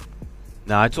 Yeah.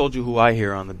 Now, I told you who I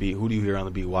hear on the beat. Who do you hear on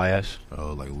the beat? YS?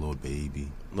 Oh, like Lil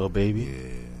Baby. Lil Baby?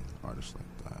 Yeah, artists like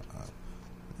that.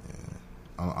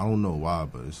 I don't know why,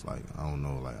 but it's like, I don't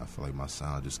know. Like I feel like my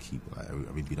sound just keep, like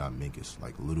every beat I make, it's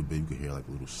like a little bit, you can hear like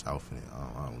a little south in it.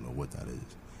 I don't know what that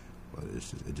is. But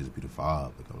it just be the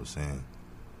vibe, like I was saying.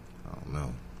 I don't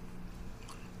know.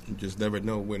 You just never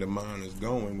know where the mind is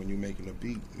going when you're making a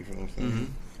beat. You know what I'm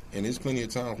saying? And there's plenty of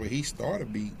times where he start a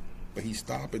beat, but he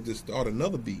stop and just start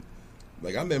another beat.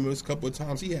 Like I remember this a couple of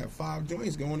times he had 5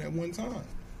 joints going at one time.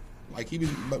 Like he was,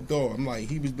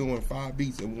 he was doing 5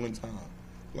 beats at one time.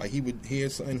 Like he would hear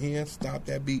something here, stop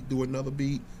that beat, do another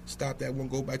beat, stop that one,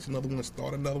 go back to another one,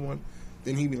 start another one.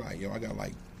 Then he'd be like, "Yo, I got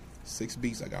like 6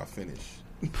 beats I got to finish."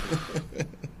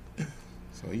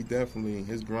 So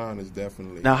his grind is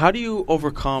definitely. Now, how do you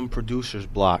overcome producer's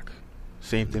block?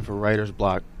 Same thing for writer's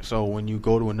block. So when you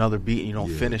go to another beat and you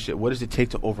don't finish it, what does it take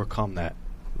to overcome that?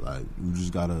 Like, you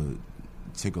just gotta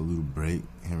take a little break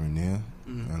here and there,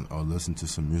 or listen to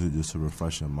some music just to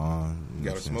refresh your mind. You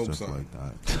gotta smoke stuff something.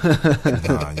 like that.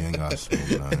 Nah, you ain't gotta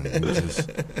smoke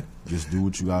nothing. Just do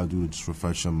what you gotta do to just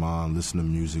refresh your mind, listen to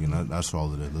music, and that's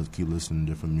all it is. Let's keep listening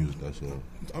to different music, that's all.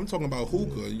 I'm talking about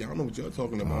hookah. Y'all know what you're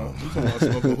talking about. I'm talking about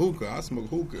smoking hookah. I smoke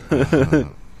hookah.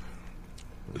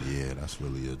 But yeah, that's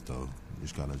really it, though. You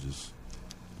just gotta just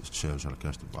chill, try to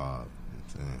catch the vibe. You know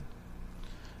what I'm saying?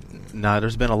 Now,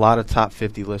 there's been a lot of top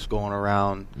 50 lists going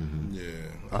around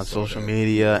on social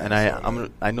media, and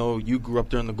I know you grew up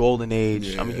during the golden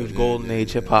age. I'm a huge golden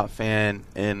age hip hop fan,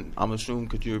 and I'm assuming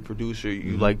because you're a producer,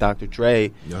 you like Dr.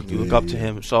 Dre, you look up to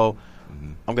him. So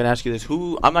I'm gonna ask you this: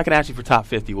 I'm not gonna ask you for top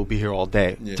 50. We'll be here all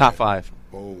day. Top 5.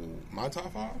 Oh, my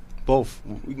top 5? Both.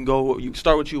 We can go. You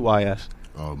start with you, YS.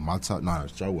 My top,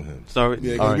 start with him. Start with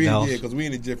because we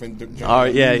in a different. All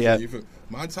right, yeah.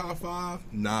 My top 5,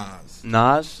 Nas.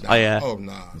 Nas? Oh, yeah. Oh,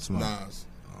 Nas. Nas.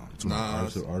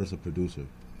 Artist or producer?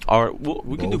 All right, well,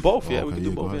 we can do both. Yeah, we can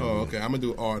do both. Oh, okay. I'm gonna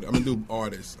do art. I'm gonna do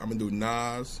artists. I'm gonna do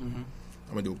Nas. I'm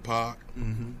gonna do Pac.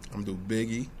 I'm gonna do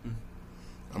Biggie.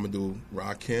 I'm gonna do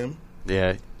Rakim.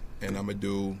 Yeah. And I'm gonna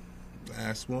do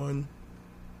last one.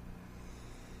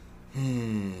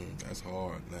 That's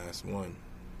hard. Last one.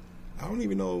 I don't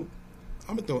even know.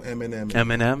 I'm gonna throw Eminem.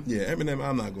 Eminem? Yeah, Eminem.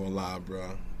 I'm not gonna lie,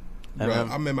 bro. I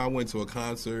remember I went to a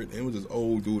concert and it was this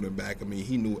old dude in the back of me.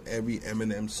 He knew every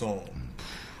Eminem song.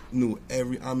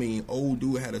 Old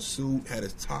dude had a suit, had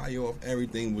his tie off.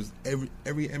 Everything was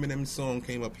every Eminem song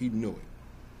came up. He knew it.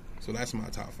 So that's my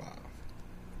top 5. How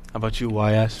about you,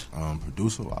 YS?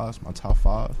 Producer wise, my top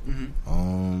 5.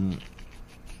 Mm-hmm.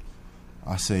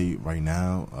 I say right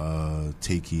now,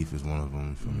 Tay Keith is one of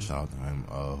them. Shout out to him.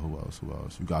 Who else?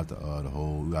 You got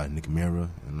you got Nick Mira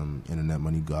and them Internet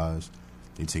Money guys.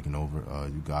 They taking over.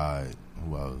 You got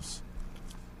who else?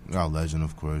 You got Legend,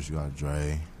 of course. You got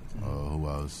Dre. Who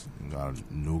else? You got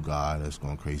a new guy that's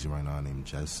going crazy right now named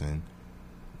Jetson.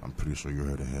 I'm pretty sure you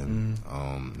heard of him.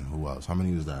 Who else? How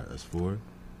many is that? That's 4. Yeah,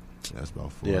 that's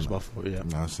about 4. Yeah, it's about 4. Yeah.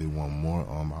 I'll say one more.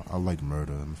 I like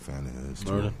Murder. I'm a fan of his.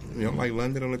 Murder. You don't like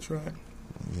London on the track?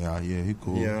 Yeah, he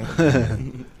cool. Yeah.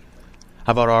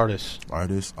 How about artists?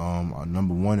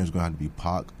 Number 1 is gonna have to be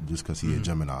Pac, just because he a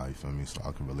Gemini. You feel me? So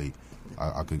I can relate.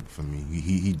 I could. For me,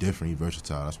 he different. He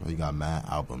versatile. That's why he got mad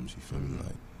albums. You feel me?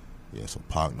 Like, yeah. So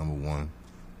Pac number 1.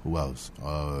 Who else?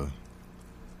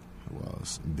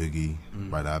 Biggie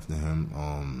right after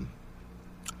him.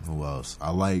 Who else?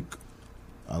 I like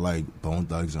Bone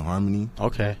Thugs and Harmony.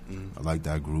 Okay. I like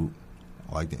that group.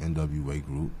 I like the NWA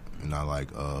group. And I like,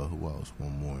 who else?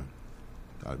 One more.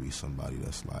 Gotta be somebody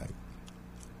that's like,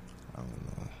 I don't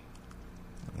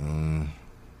know.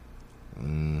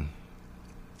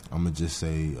 I'm gonna just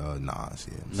say Nas.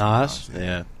 Yeah. Nas?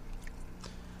 Yeah.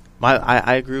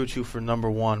 I agree with you for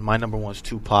number 1. My number 1 is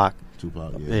Tupac.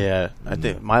 Tupac, yeah. Yeah. I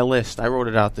think my list, I wrote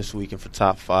it out this weekend for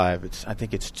top 5. I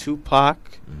think it's Tupac,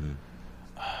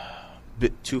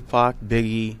 Tupac,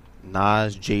 Biggie,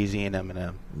 Nas, Jay-Z, and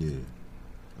Eminem. Yeah.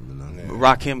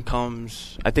 Rakim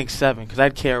comes, I think 7, because I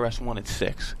had KRS-One at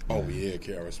 6. Oh yeah,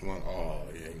 KRS-One. Oh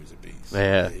yeah, he was a beast.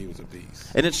 Yeah, he was a beast.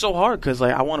 And it's so hard because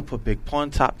like I want to put Big Pun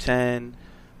top 10,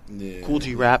 yeah. Cool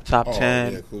G Rap top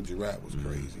 10. Yeah, Cool G Rap was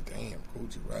crazy. Damn, Cool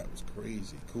G Rap was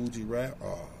crazy. Cool G Rap.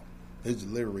 His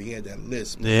delivery, he had that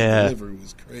lisp. Yeah, his delivery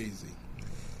was crazy.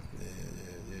 Yeah.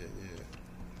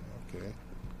 Okay.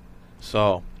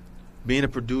 So, being a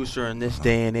producer in this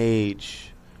day and age,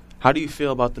 how do you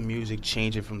feel about the music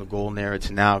changing from the golden era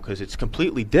to now? Because it's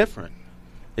completely different.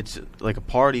 It's like a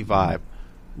party vibe.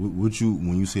 When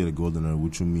you say the golden era,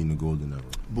 what you mean the golden era?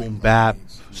 Boom bap,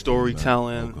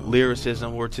 storytelling,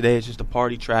 lyricism. Where today it's just a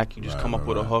party track. You just come up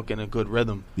with a hook and a good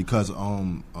rhythm. Because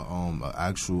a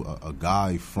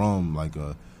guy from like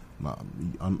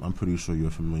I'm pretty sure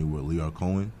you're familiar with Lear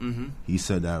Cohen. Mm-hmm. He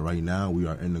said that right now we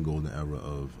are in the golden era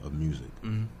of music.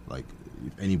 Mm-hmm. Like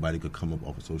if anybody could come up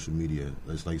off of social media,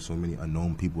 there's like so many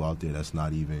unknown people out there that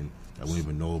won't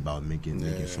even know about making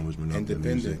so much money off their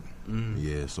music. Mm-hmm.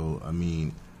 Yeah, so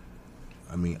I'm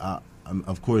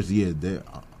of course, yeah.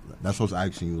 That's what I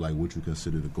was asking you, like, what you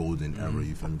consider the golden era.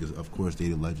 You feel me? Because of course, they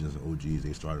the legends, the OGs,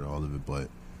 they started all of it. But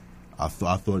I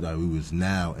thought that we was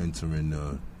now entering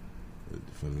the.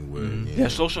 Feel me? Where,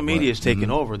 social media is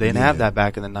taking over. They didn't have that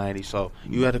back in the 90s, so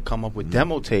you had to come up with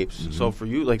demo tapes. So for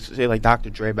you, like say like Dr.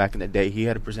 Dre back in the day, he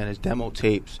had to present his demo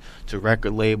tapes to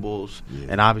record labels,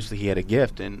 and obviously he had a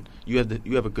gift, and you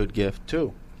have a good gift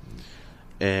too.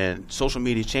 And social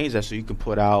media changed that, so you can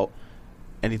put out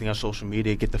anything on social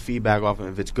media, get the feedback off, and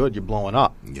if it's good, you're blowing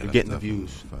up. You're getting the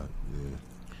views.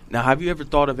 Now, have you ever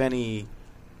thought of any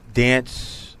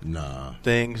dance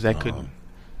things that could?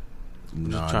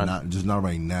 Just not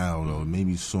right now though.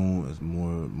 Maybe soon as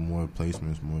more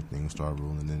placements, more things start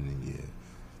rolling in, then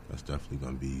that's definitely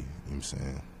gonna be, you know what I'm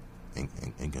saying,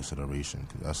 in consideration.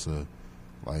 Cause that's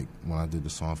like when I did the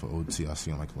song for OT, I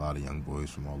seen like a lot of young boys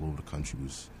from all over the country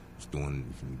was doing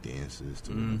dances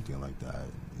to everything like that.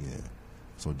 Yeah.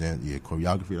 So then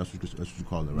choreography. That's what you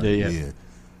call it, right? Yeah.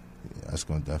 That's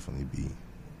gonna definitely be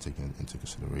taken into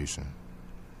consideration.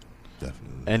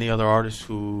 Definitely. Any other artists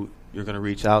who you're going to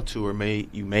reach out to, or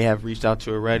you may have reached out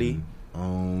to already?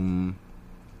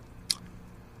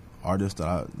 Artists that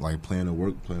I like plan on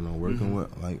working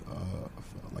with, like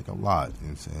a lot. You know what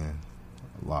I'm saying?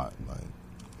 A lot. Like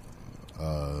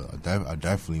I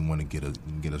definitely want to get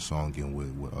a song in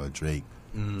with Drake.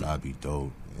 That'd be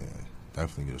dope. Yeah,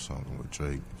 definitely get a song in with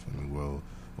Drake. We'll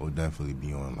definitely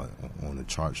be on the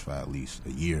charts for at least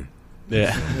a year.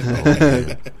 Yeah.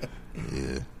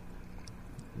 Yeah.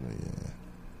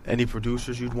 Any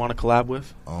producers you'd want to collab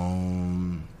with?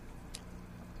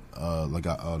 Like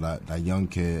that young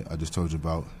kid I just told you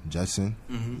about, Jetson.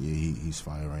 Mm-hmm. Yeah, he's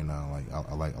fire right now. Like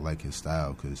I like his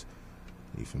style because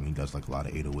You feel me? He does like a lot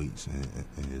of 808s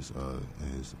in his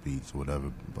beats or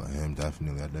whatever. But I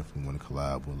definitely want to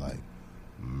collab with like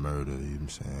Murder. You know what I'm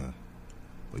saying?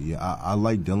 But yeah, I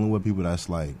like dealing with people that's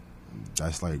like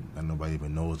that nobody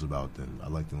even knows about. Them. I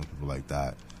like dealing with people like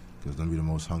that because them be the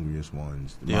most hungriest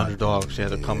ones. The underdogs,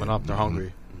 they're coming up. They're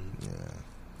hungry. Yeah.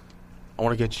 I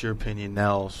want to get your opinion,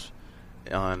 Nels,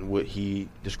 on what he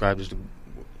described as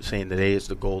saying today is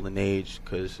the golden age,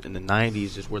 because in the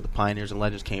 90s is where the pioneers and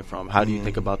legends came from. How do you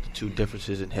think about the two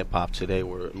differences in hip-hop today,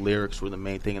 where lyrics were the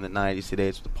main thing in the 90s? Today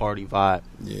it's the party vibe.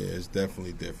 Yeah, it's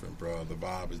definitely different, bro. The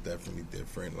vibe is definitely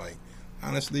different. Like,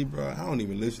 honestly, bro, I don't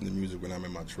even listen to music when I'm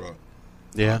in my truck.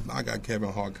 Yeah. I got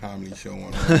Kevin Hart comedy show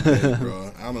on all day,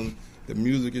 bro. The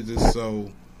music is just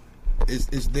so...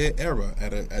 It's their era.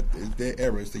 It's their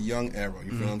era. It's the young era.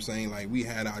 You feel what I'm saying? Like, we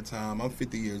had our time. I'm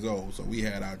 50 years old, so we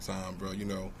had our time, bro. You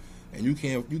know, and you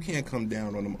can't come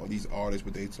down on them, on these artists,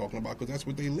 what they talking about, because that's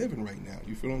what they living right now.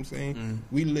 You feel what I'm saying?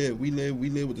 We live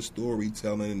with the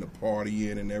storytelling and the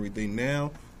partying and everything. Now,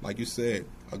 like you said,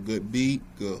 a good beat,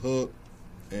 good hook,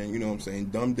 and you know what I'm saying,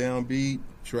 dumbed down beat,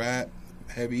 trap,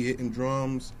 heavy hitting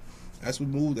drums. That's what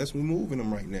moving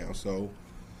them right now. So.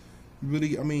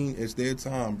 Really, I mean, it's their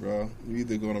time, bro. You're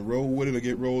either gonna roll with it or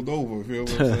get rolled over. You feel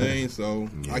what I'm saying? So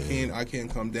yeah. I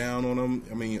can't come down on them.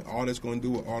 I mean, artists gonna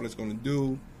do what artists gonna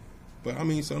do, but I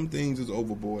mean, some things is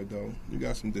overboard though. You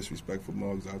got some disrespectful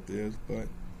mugs out there, but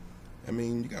I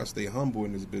mean, you gotta stay humble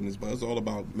in this business. But it's all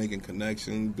about making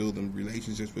connections, building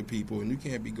relationships with people, and you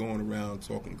can't be going around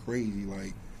talking crazy,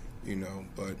 like, you know.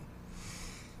 But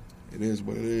it is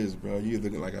what it is, bro. You either,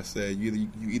 like I said, you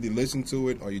either listen to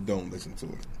it or you don't listen to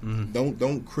it.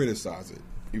 Don't criticize it.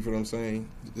 You feel what I'm saying?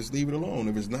 Just leave it alone.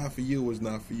 If it's not for you, it's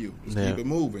not for you. Just keep it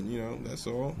moving. You know, that's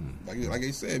all. Like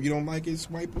I said, if you don't like it,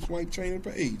 swipe change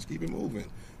the page. Keep it moving.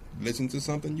 Listen to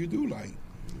something you do like.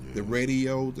 Yeah. The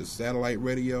radio, the satellite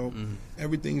radio,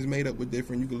 everything's made up with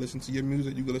different. You can listen to your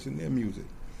music. You can listen to their music.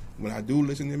 When I do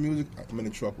listen to their music, I'm in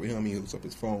the truck with him. He hooks up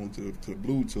his phone to the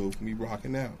Bluetooth and we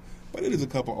rocking out. But it is a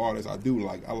couple artists I do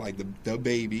like. I like the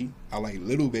Baby. I like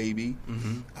Little Baby.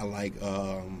 I like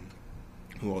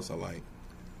who else I like?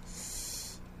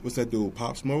 What's that dude?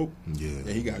 Pop Smoke.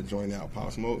 Yeah, he got joined out.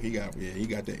 Pop Smoke. He got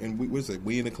that. And what's it?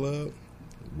 We in the club.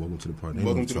 Welcome to the party.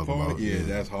 Welcome to the party. Yeah,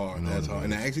 that's hard. That's hard.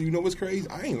 And actually, you know what's crazy?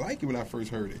 I ain't like it when I first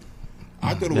heard it.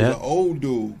 I thought it was an old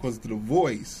dude because of the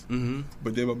voice.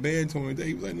 But then my man told me that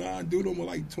he was like, nah, dude, I'm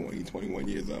like 20, 21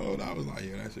 years old. I was like,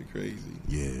 yeah, that shit crazy.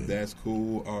 Yeah. That's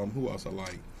cool. Who else I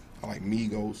like? I like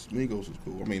Migos. Migos is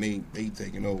cool. I mean, they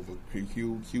taking over.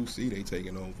 QC, they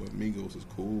taking over. Migos is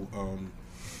cool.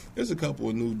 There's a couple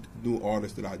of new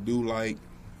artists that I do like.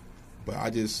 But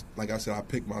I just, like I said, I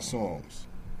pick my songs.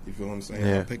 You feel what I'm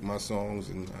saying? I pick my songs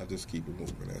and I just keep it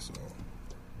moving. That's all.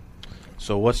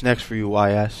 So what's next for you,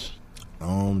 YS?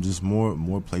 Just more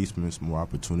placements, more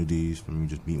opportunities for me,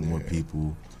 just meeting more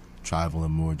people,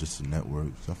 traveling more, just to network,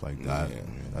 stuff like that. Yeah,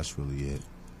 that's really it.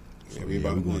 So, we're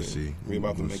going to see. We're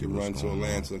about to make a run to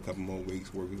Atlanta in a couple more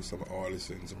weeks, working with some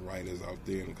artists and some writers out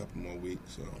there in a couple more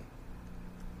weeks. So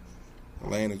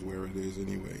Atlanta's where it is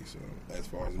anyway. So as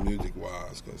far as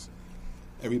music-wise, because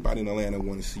everybody in Atlanta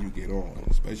want to see you get on,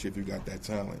 especially if you got that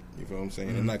talent. You feel what I'm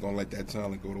saying? They're not going to let that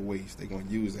talent go to waste. They're going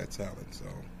to use that talent. So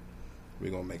we're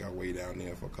going to make our way down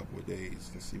there for a couple of days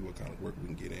and see what kind of work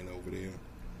we can get in over there.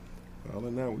 But other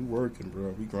than that, we working,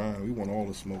 bro. We grind. We want all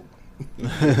the smoke. we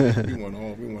want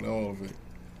all of it.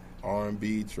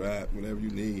 R&B, trap, whatever you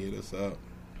need, hit us up.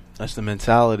 That's the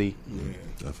mentality. Yeah,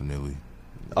 definitely.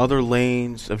 Other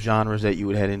lanes of genres that you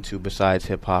would head into besides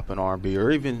hip-hop and R&B, or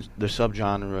even the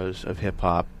subgenres of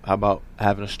hip-hop, how about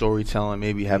having a storytelling,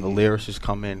 maybe have a lyricist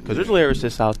come in? Because there's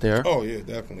lyricists out there. Oh, yeah,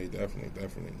 definitely, yeah.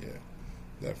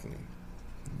 Definitely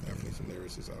some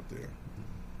lyricists out there.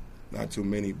 Not too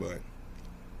many, but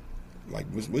like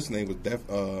what's his name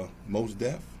was Most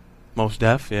Def. Most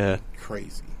Def, yeah.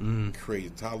 Crazy. Crazy.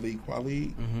 Talib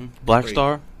Kweli. Black crazy.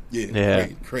 Star. Yeah.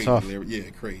 Crazy. Yeah,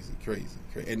 crazy.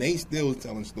 And they still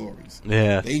telling stories.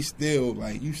 Yeah. They still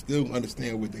you still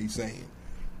understand what they saying.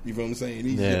 You feel what I'm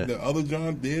saying? The other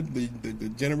John did the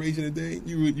generation today.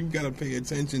 You got to pay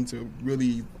attention to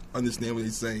really understand what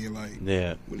they're saying. Like,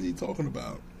 what is he talking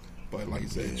about? But like you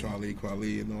said, Charlie,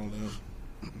 Kweli, and all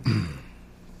them.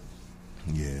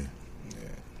 Yeah.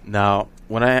 Now,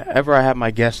 whenever I have my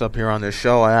guests up here on this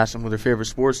show, I ask them who their favorite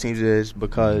sports teams is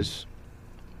because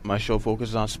my show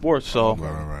focuses on sports. So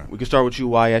right. We can start with you,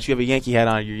 YS. You have a Yankee hat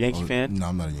on. You're a Yankee fan? No,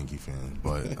 I'm not a Yankee fan.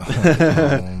 But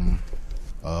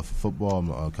for football, I'm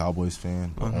a Cowboys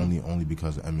fan, but only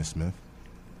because of Emmitt Smith.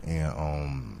 And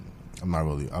I'm not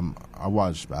really. I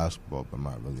watch basketball, but I'm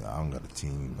not really. I don't got a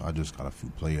team. I just got a few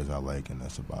players I like, and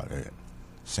that's about it.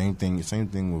 Same thing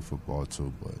with football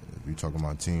too. But if you talking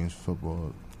about teams,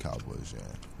 football, Cowboys, yeah.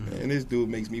 And this dude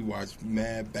makes me watch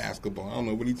mad basketball. I don't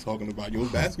know what he's talking about. Your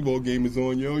basketball game is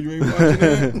on, yo. You ain't watching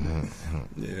that?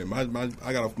 Yeah,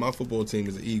 my football team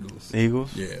is the Eagles.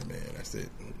 Eagles? Yeah, man, that's it.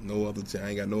 No other I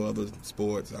ain't got no other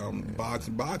sports.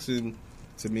 Boxing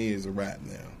to me is a wrap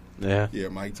now. Yeah. Yeah,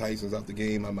 Mike Tyson's out the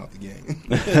game. I'm out the game.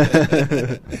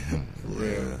 For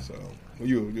real. So,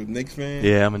 you a Knicks fan?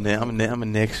 Yeah, I'm a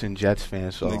Knicks and Jets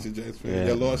fan. So Knicks and Jets fan. Yeah.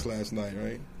 They lost last night,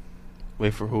 right?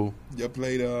 Wait for who? Y'all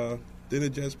played. Did the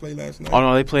Jets play last night? Oh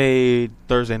no, they played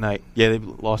Thursday night. Yeah, they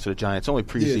lost to the Giants. Only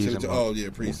preseason.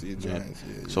 Preseason Giants.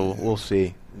 Yeah, so we'll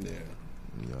see. Yeah.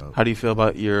 Yep. How do you feel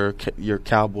about your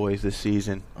Cowboys this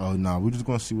season? Oh no, we're just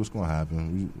gonna see what's gonna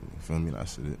happen. You feel me?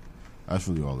 That's it. That's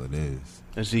really all it is.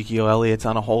 Ezekiel Elliott's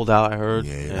on a holdout, I heard.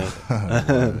 Yeah.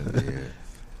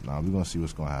 Nah, we're gonna see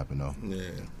what's gonna happen though. Yeah.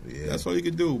 That's all you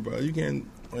can do, bro. You can't.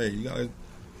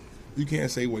 You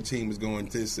can't say what team is going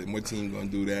this and what team going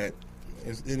to do that.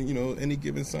 It's, any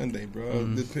given Sunday,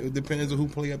 bro. It depends on who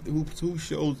play up, who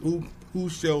shows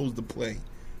the play. You know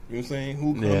what I'm saying?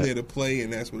 Who come there to play,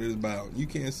 and that's what it's about. You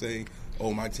can't say,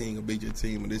 "Oh, my team will beat your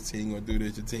team, or this team gonna do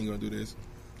this, your team gonna do this."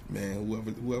 Man,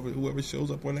 whoever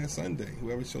shows up on that Sunday,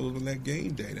 whoever shows up on that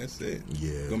game day, that's it.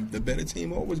 Yeah. The better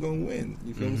team always gonna win.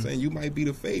 You feel what I'm saying? You might be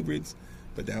the favorites,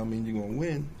 but that don't mean you're gonna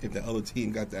win if the other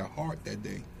team got that heart that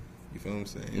day. You feel what I'm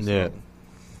saying? Yeah. So,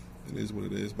 it is what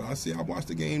it is. But I watched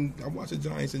the game. I watched the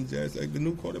Giants and Jets. Like, the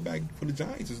new quarterback for the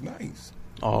Giants is nice.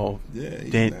 Oh, yeah.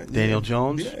 Daniel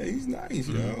Jones? Yeah, he's nice,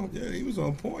 yo. Yeah, he was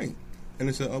on point. And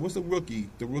it's what's the rookie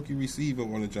receiver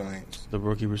on the Giants? The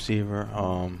rookie receiver.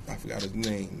 I forgot his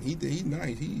name. He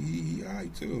nice. He all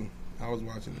right too. I was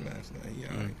watching it last night. He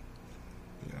all right.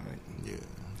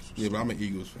 Yeah, but I'm an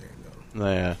Eagles fan though.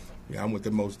 Yeah. Yeah, I'm with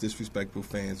the most disrespectful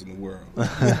fans in the world.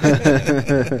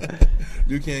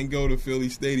 You can't go to Philly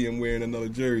Stadium wearing another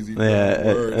jersey. Yeah.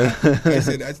 They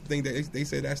said that's the thing. They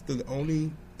said that's the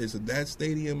only. It's that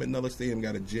stadium. Another stadium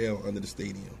got a jail under the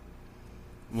stadium.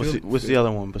 What's the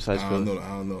other one besides Philly? I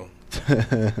don't know.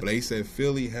 But they said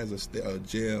Philly has a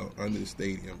jail under the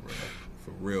stadium, bro.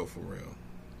 For real.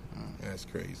 That's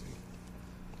crazy.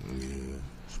 Yeah.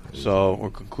 So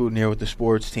we're concluding here with the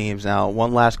sports teams. Now,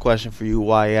 one last question for you,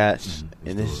 YS.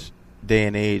 In this day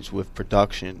and age with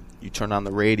production, you turn on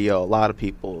the radio, a lot of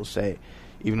people will say,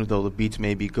 even though the beats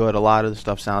may be good, a lot of the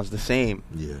stuff sounds the same.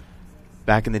 Yeah.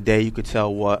 Back in the day, you could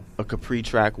tell what a Capri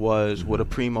track was, what a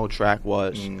Primo track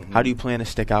was. How do you plan to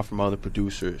stick out from other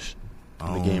producers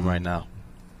in the game right now?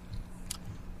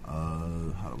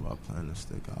 How do I plan to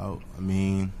stick out? I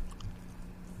mean,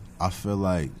 I feel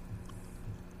like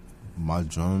my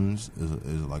drums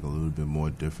is like a little bit more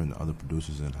different than other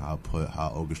producers, and how I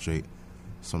orchestrate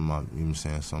some of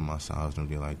my, some of my sounds don't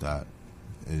get like that.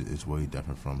 It's way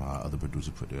different from how other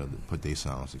producers put their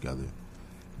sounds together.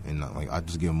 And I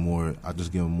just get more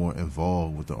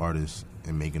involved with the artist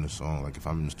in making a song. Like if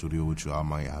I'm in the studio with you, I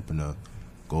might happen to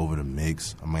go over the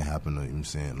mix. I might happen to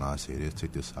say this,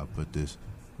 take this, I put this,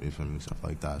 you feel me, stuff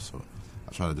like that. So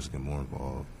I try to just get more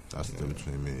involved. That's the difference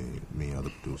between me and other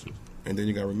producers. And then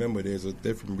you got to remember, there's a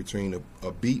difference between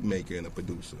a beat maker and a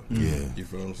producer. Yeah. You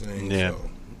feel what I'm saying? Yeah. So,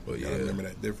 but you got to remember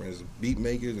that difference. Beat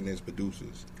makers and there's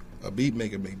producers. A beat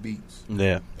maker make beats.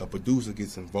 Yeah. A producer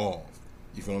gets involved.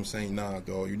 You feel what I'm saying? Nah,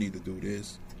 dog, you need to do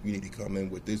this. You need to come in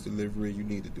with this delivery. You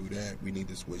need to do that. We need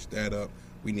to switch that up.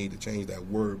 We need to change that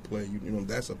word play. You know,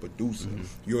 that's a producer.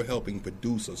 You're helping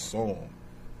produce a song.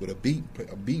 With a beat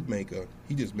maker,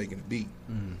 he just making a beat,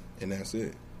 and that's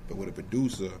it. But with a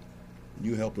producer,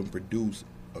 you help him produce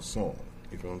a song.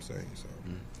 You feel what I'm saying? So,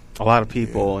 a lot of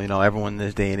people, everyone in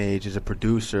this day and age is a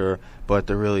producer, but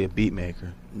they're really a beat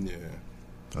maker. Yeah.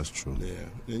 That's true. Yeah,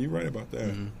 you're right about that.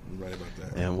 You're right about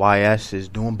that. And YS is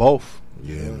doing both.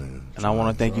 Yeah, man. And I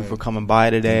want to thank you for coming by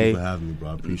today. Thank you for having me,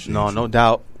 bro. I appreciate it. No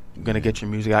doubt. I'm going to Yeah. get your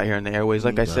music out here in the airways.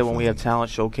 Like I said, when we have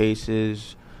talent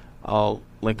showcases, I'll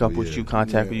link up with you,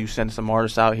 contact with you, send some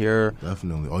artists out here.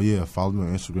 Definitely. Oh, yeah. Follow me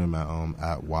on Instagram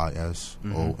at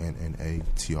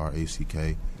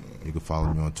YSONNATRACK. You can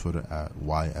follow me on Twitter at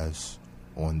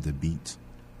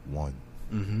YSOnTheBeat1.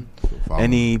 So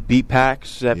any beat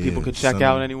packs that people could check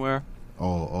out anywhere?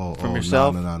 From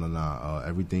yourself? No.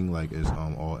 Everything is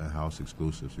all in-house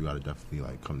exclusive. So you got to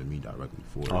definitely come to me directly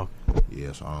for it.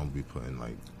 Yeah, so I don't be putting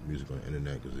music on the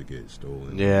internet because it gets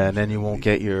stolen. Yeah, and then you won't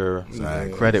get your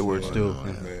credit where it's due.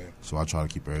 So I try to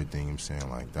keep everything.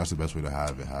 That's the best way to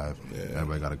have it.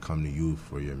 Everybody got to come to you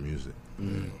for your music.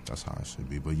 That's how it should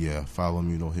be. But yeah, follow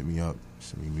me. Don't hit me up.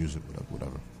 Send me music,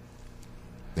 whatever.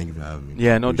 Thank you for having me.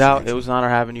 Yeah, no Appreciate doubt. you. It was an honor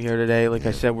having you here today. Like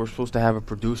I said, we're supposed to have a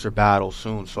producer battle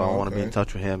soon, so I want to be in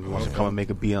touch with him. He wants to come and make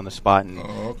a beat on the spot and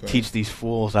teach these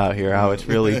fools out here how it's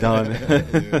really done.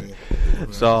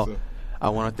 So I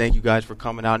want to thank you guys for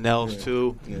coming out. Nels,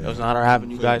 too. It was an honor having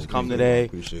you guys come today.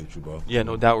 Appreciate you, bro. Yeah,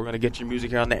 no doubt. We're going to get your music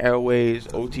here on the airways.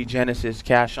 OT Genesis,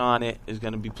 Cash On It, is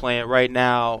going to be playing right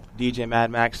now. DJ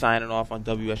Mad Max signing off on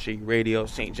WSJU Radio,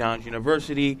 St. John's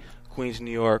University, Queens,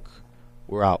 New York.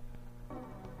 We're out.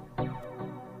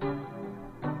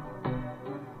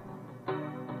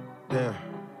 Damn,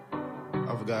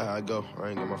 I forgot how I go. I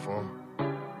ain't got my phone.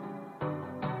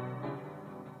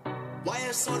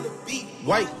 YS on the beat.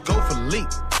 White go for leak.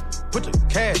 Put the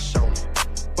cash on it.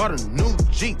 Bought a new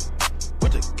Jeep.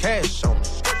 Put the cash on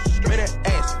it. Made that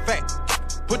ass fat.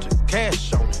 Put the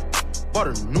cash on it. Bought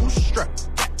a new strap.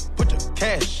 Put the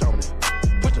cash on it.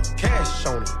 Put the cash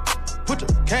on it. Put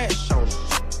the cash on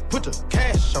it. Put the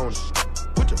cash on it.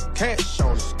 Put the cash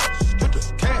on it. Put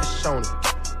the cash on it.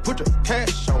 Put the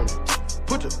cash on it.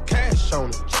 Put the cash on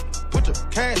it. Put the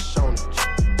cash on it.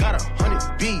 Got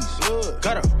 100 B's.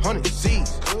 Got 100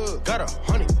 C's. Got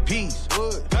 100 P's.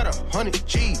 Got 100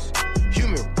 G's.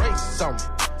 Human race on me.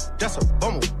 That's a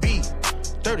bumblebee.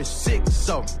 36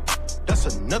 of 'em. That's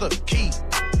another key.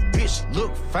 Bitch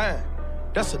look fine.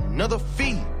 That's another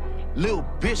fee. Lil'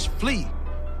 bitch flee.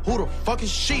 Who the fuck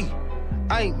is she?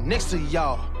 I ain't next to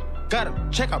y'all. Gotta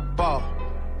check out ball.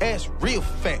 Ass real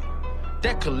fat.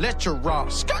 That cholesterol.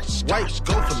 White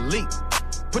go for leak.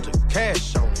 Put the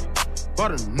cash on it.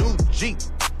 Bought a new Jeep.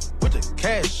 Put the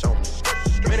cash on it.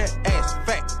 Made that ass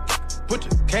fat. Put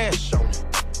the cash on it.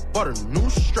 Bought a new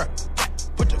strap.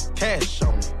 Put the cash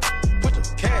on it. Put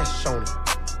the cash on it.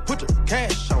 Put the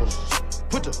cash on it.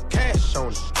 Put the cash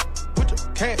on it. Put the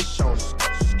cash on it.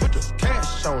 Put the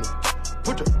cash on it.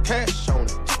 Put the cash on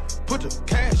it. Put the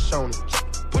cash on it.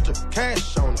 Put the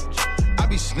cash on it. I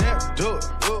be snapped up.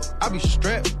 I be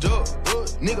strapped up.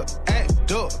 Nigga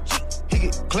act up. He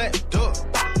get clapped up.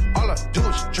 All I do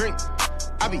is drink.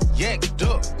 I be yacked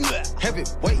up.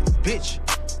 Heavyweight bitch.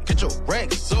 Get your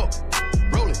racks up.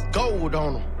 Rolling gold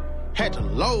on them. Had to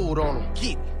load on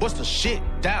them. Bust the shit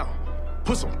down.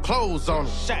 Put some clothes on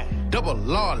them. Double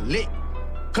law lit.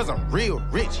 Cause I'm real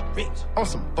rich. On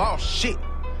some boss shit.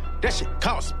 That shit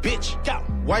costs, bitch.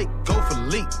 White go for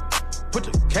leak. Put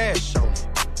the cash on it.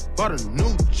 Bought a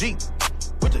new Jeep.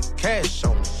 Put the cash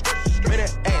on it. Made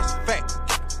that ass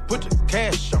fat. Put the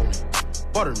cash on it.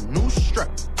 Bought a new strap.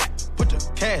 Put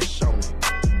the cash on it.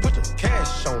 Put the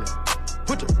cash on it.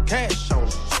 Put the cash on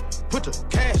it. Put the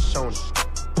cash on it.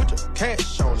 Put the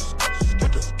cash on it.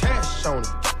 Put the cash on it.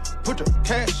 Put the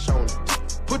cash on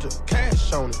it. Put the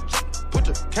cash on it. Put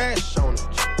the cash on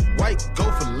it. White go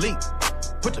for leak.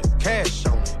 Put the cash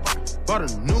on it. Bought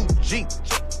a new Jeep.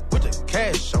 Put the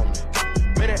cash on it.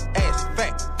 Made that ass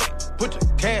fat. Put the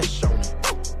cash on it.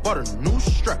 Bought a new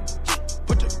strap.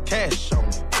 Put the cash on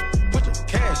it. Put the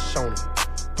cash on it.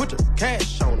 Put the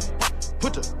cash on it.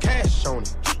 Put the cash on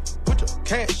it. Put the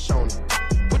cash on it.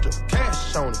 Put the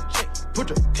cash on it. Put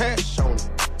the cash on it.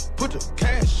 Put the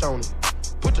cash on it.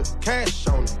 Put the cash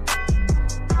on it.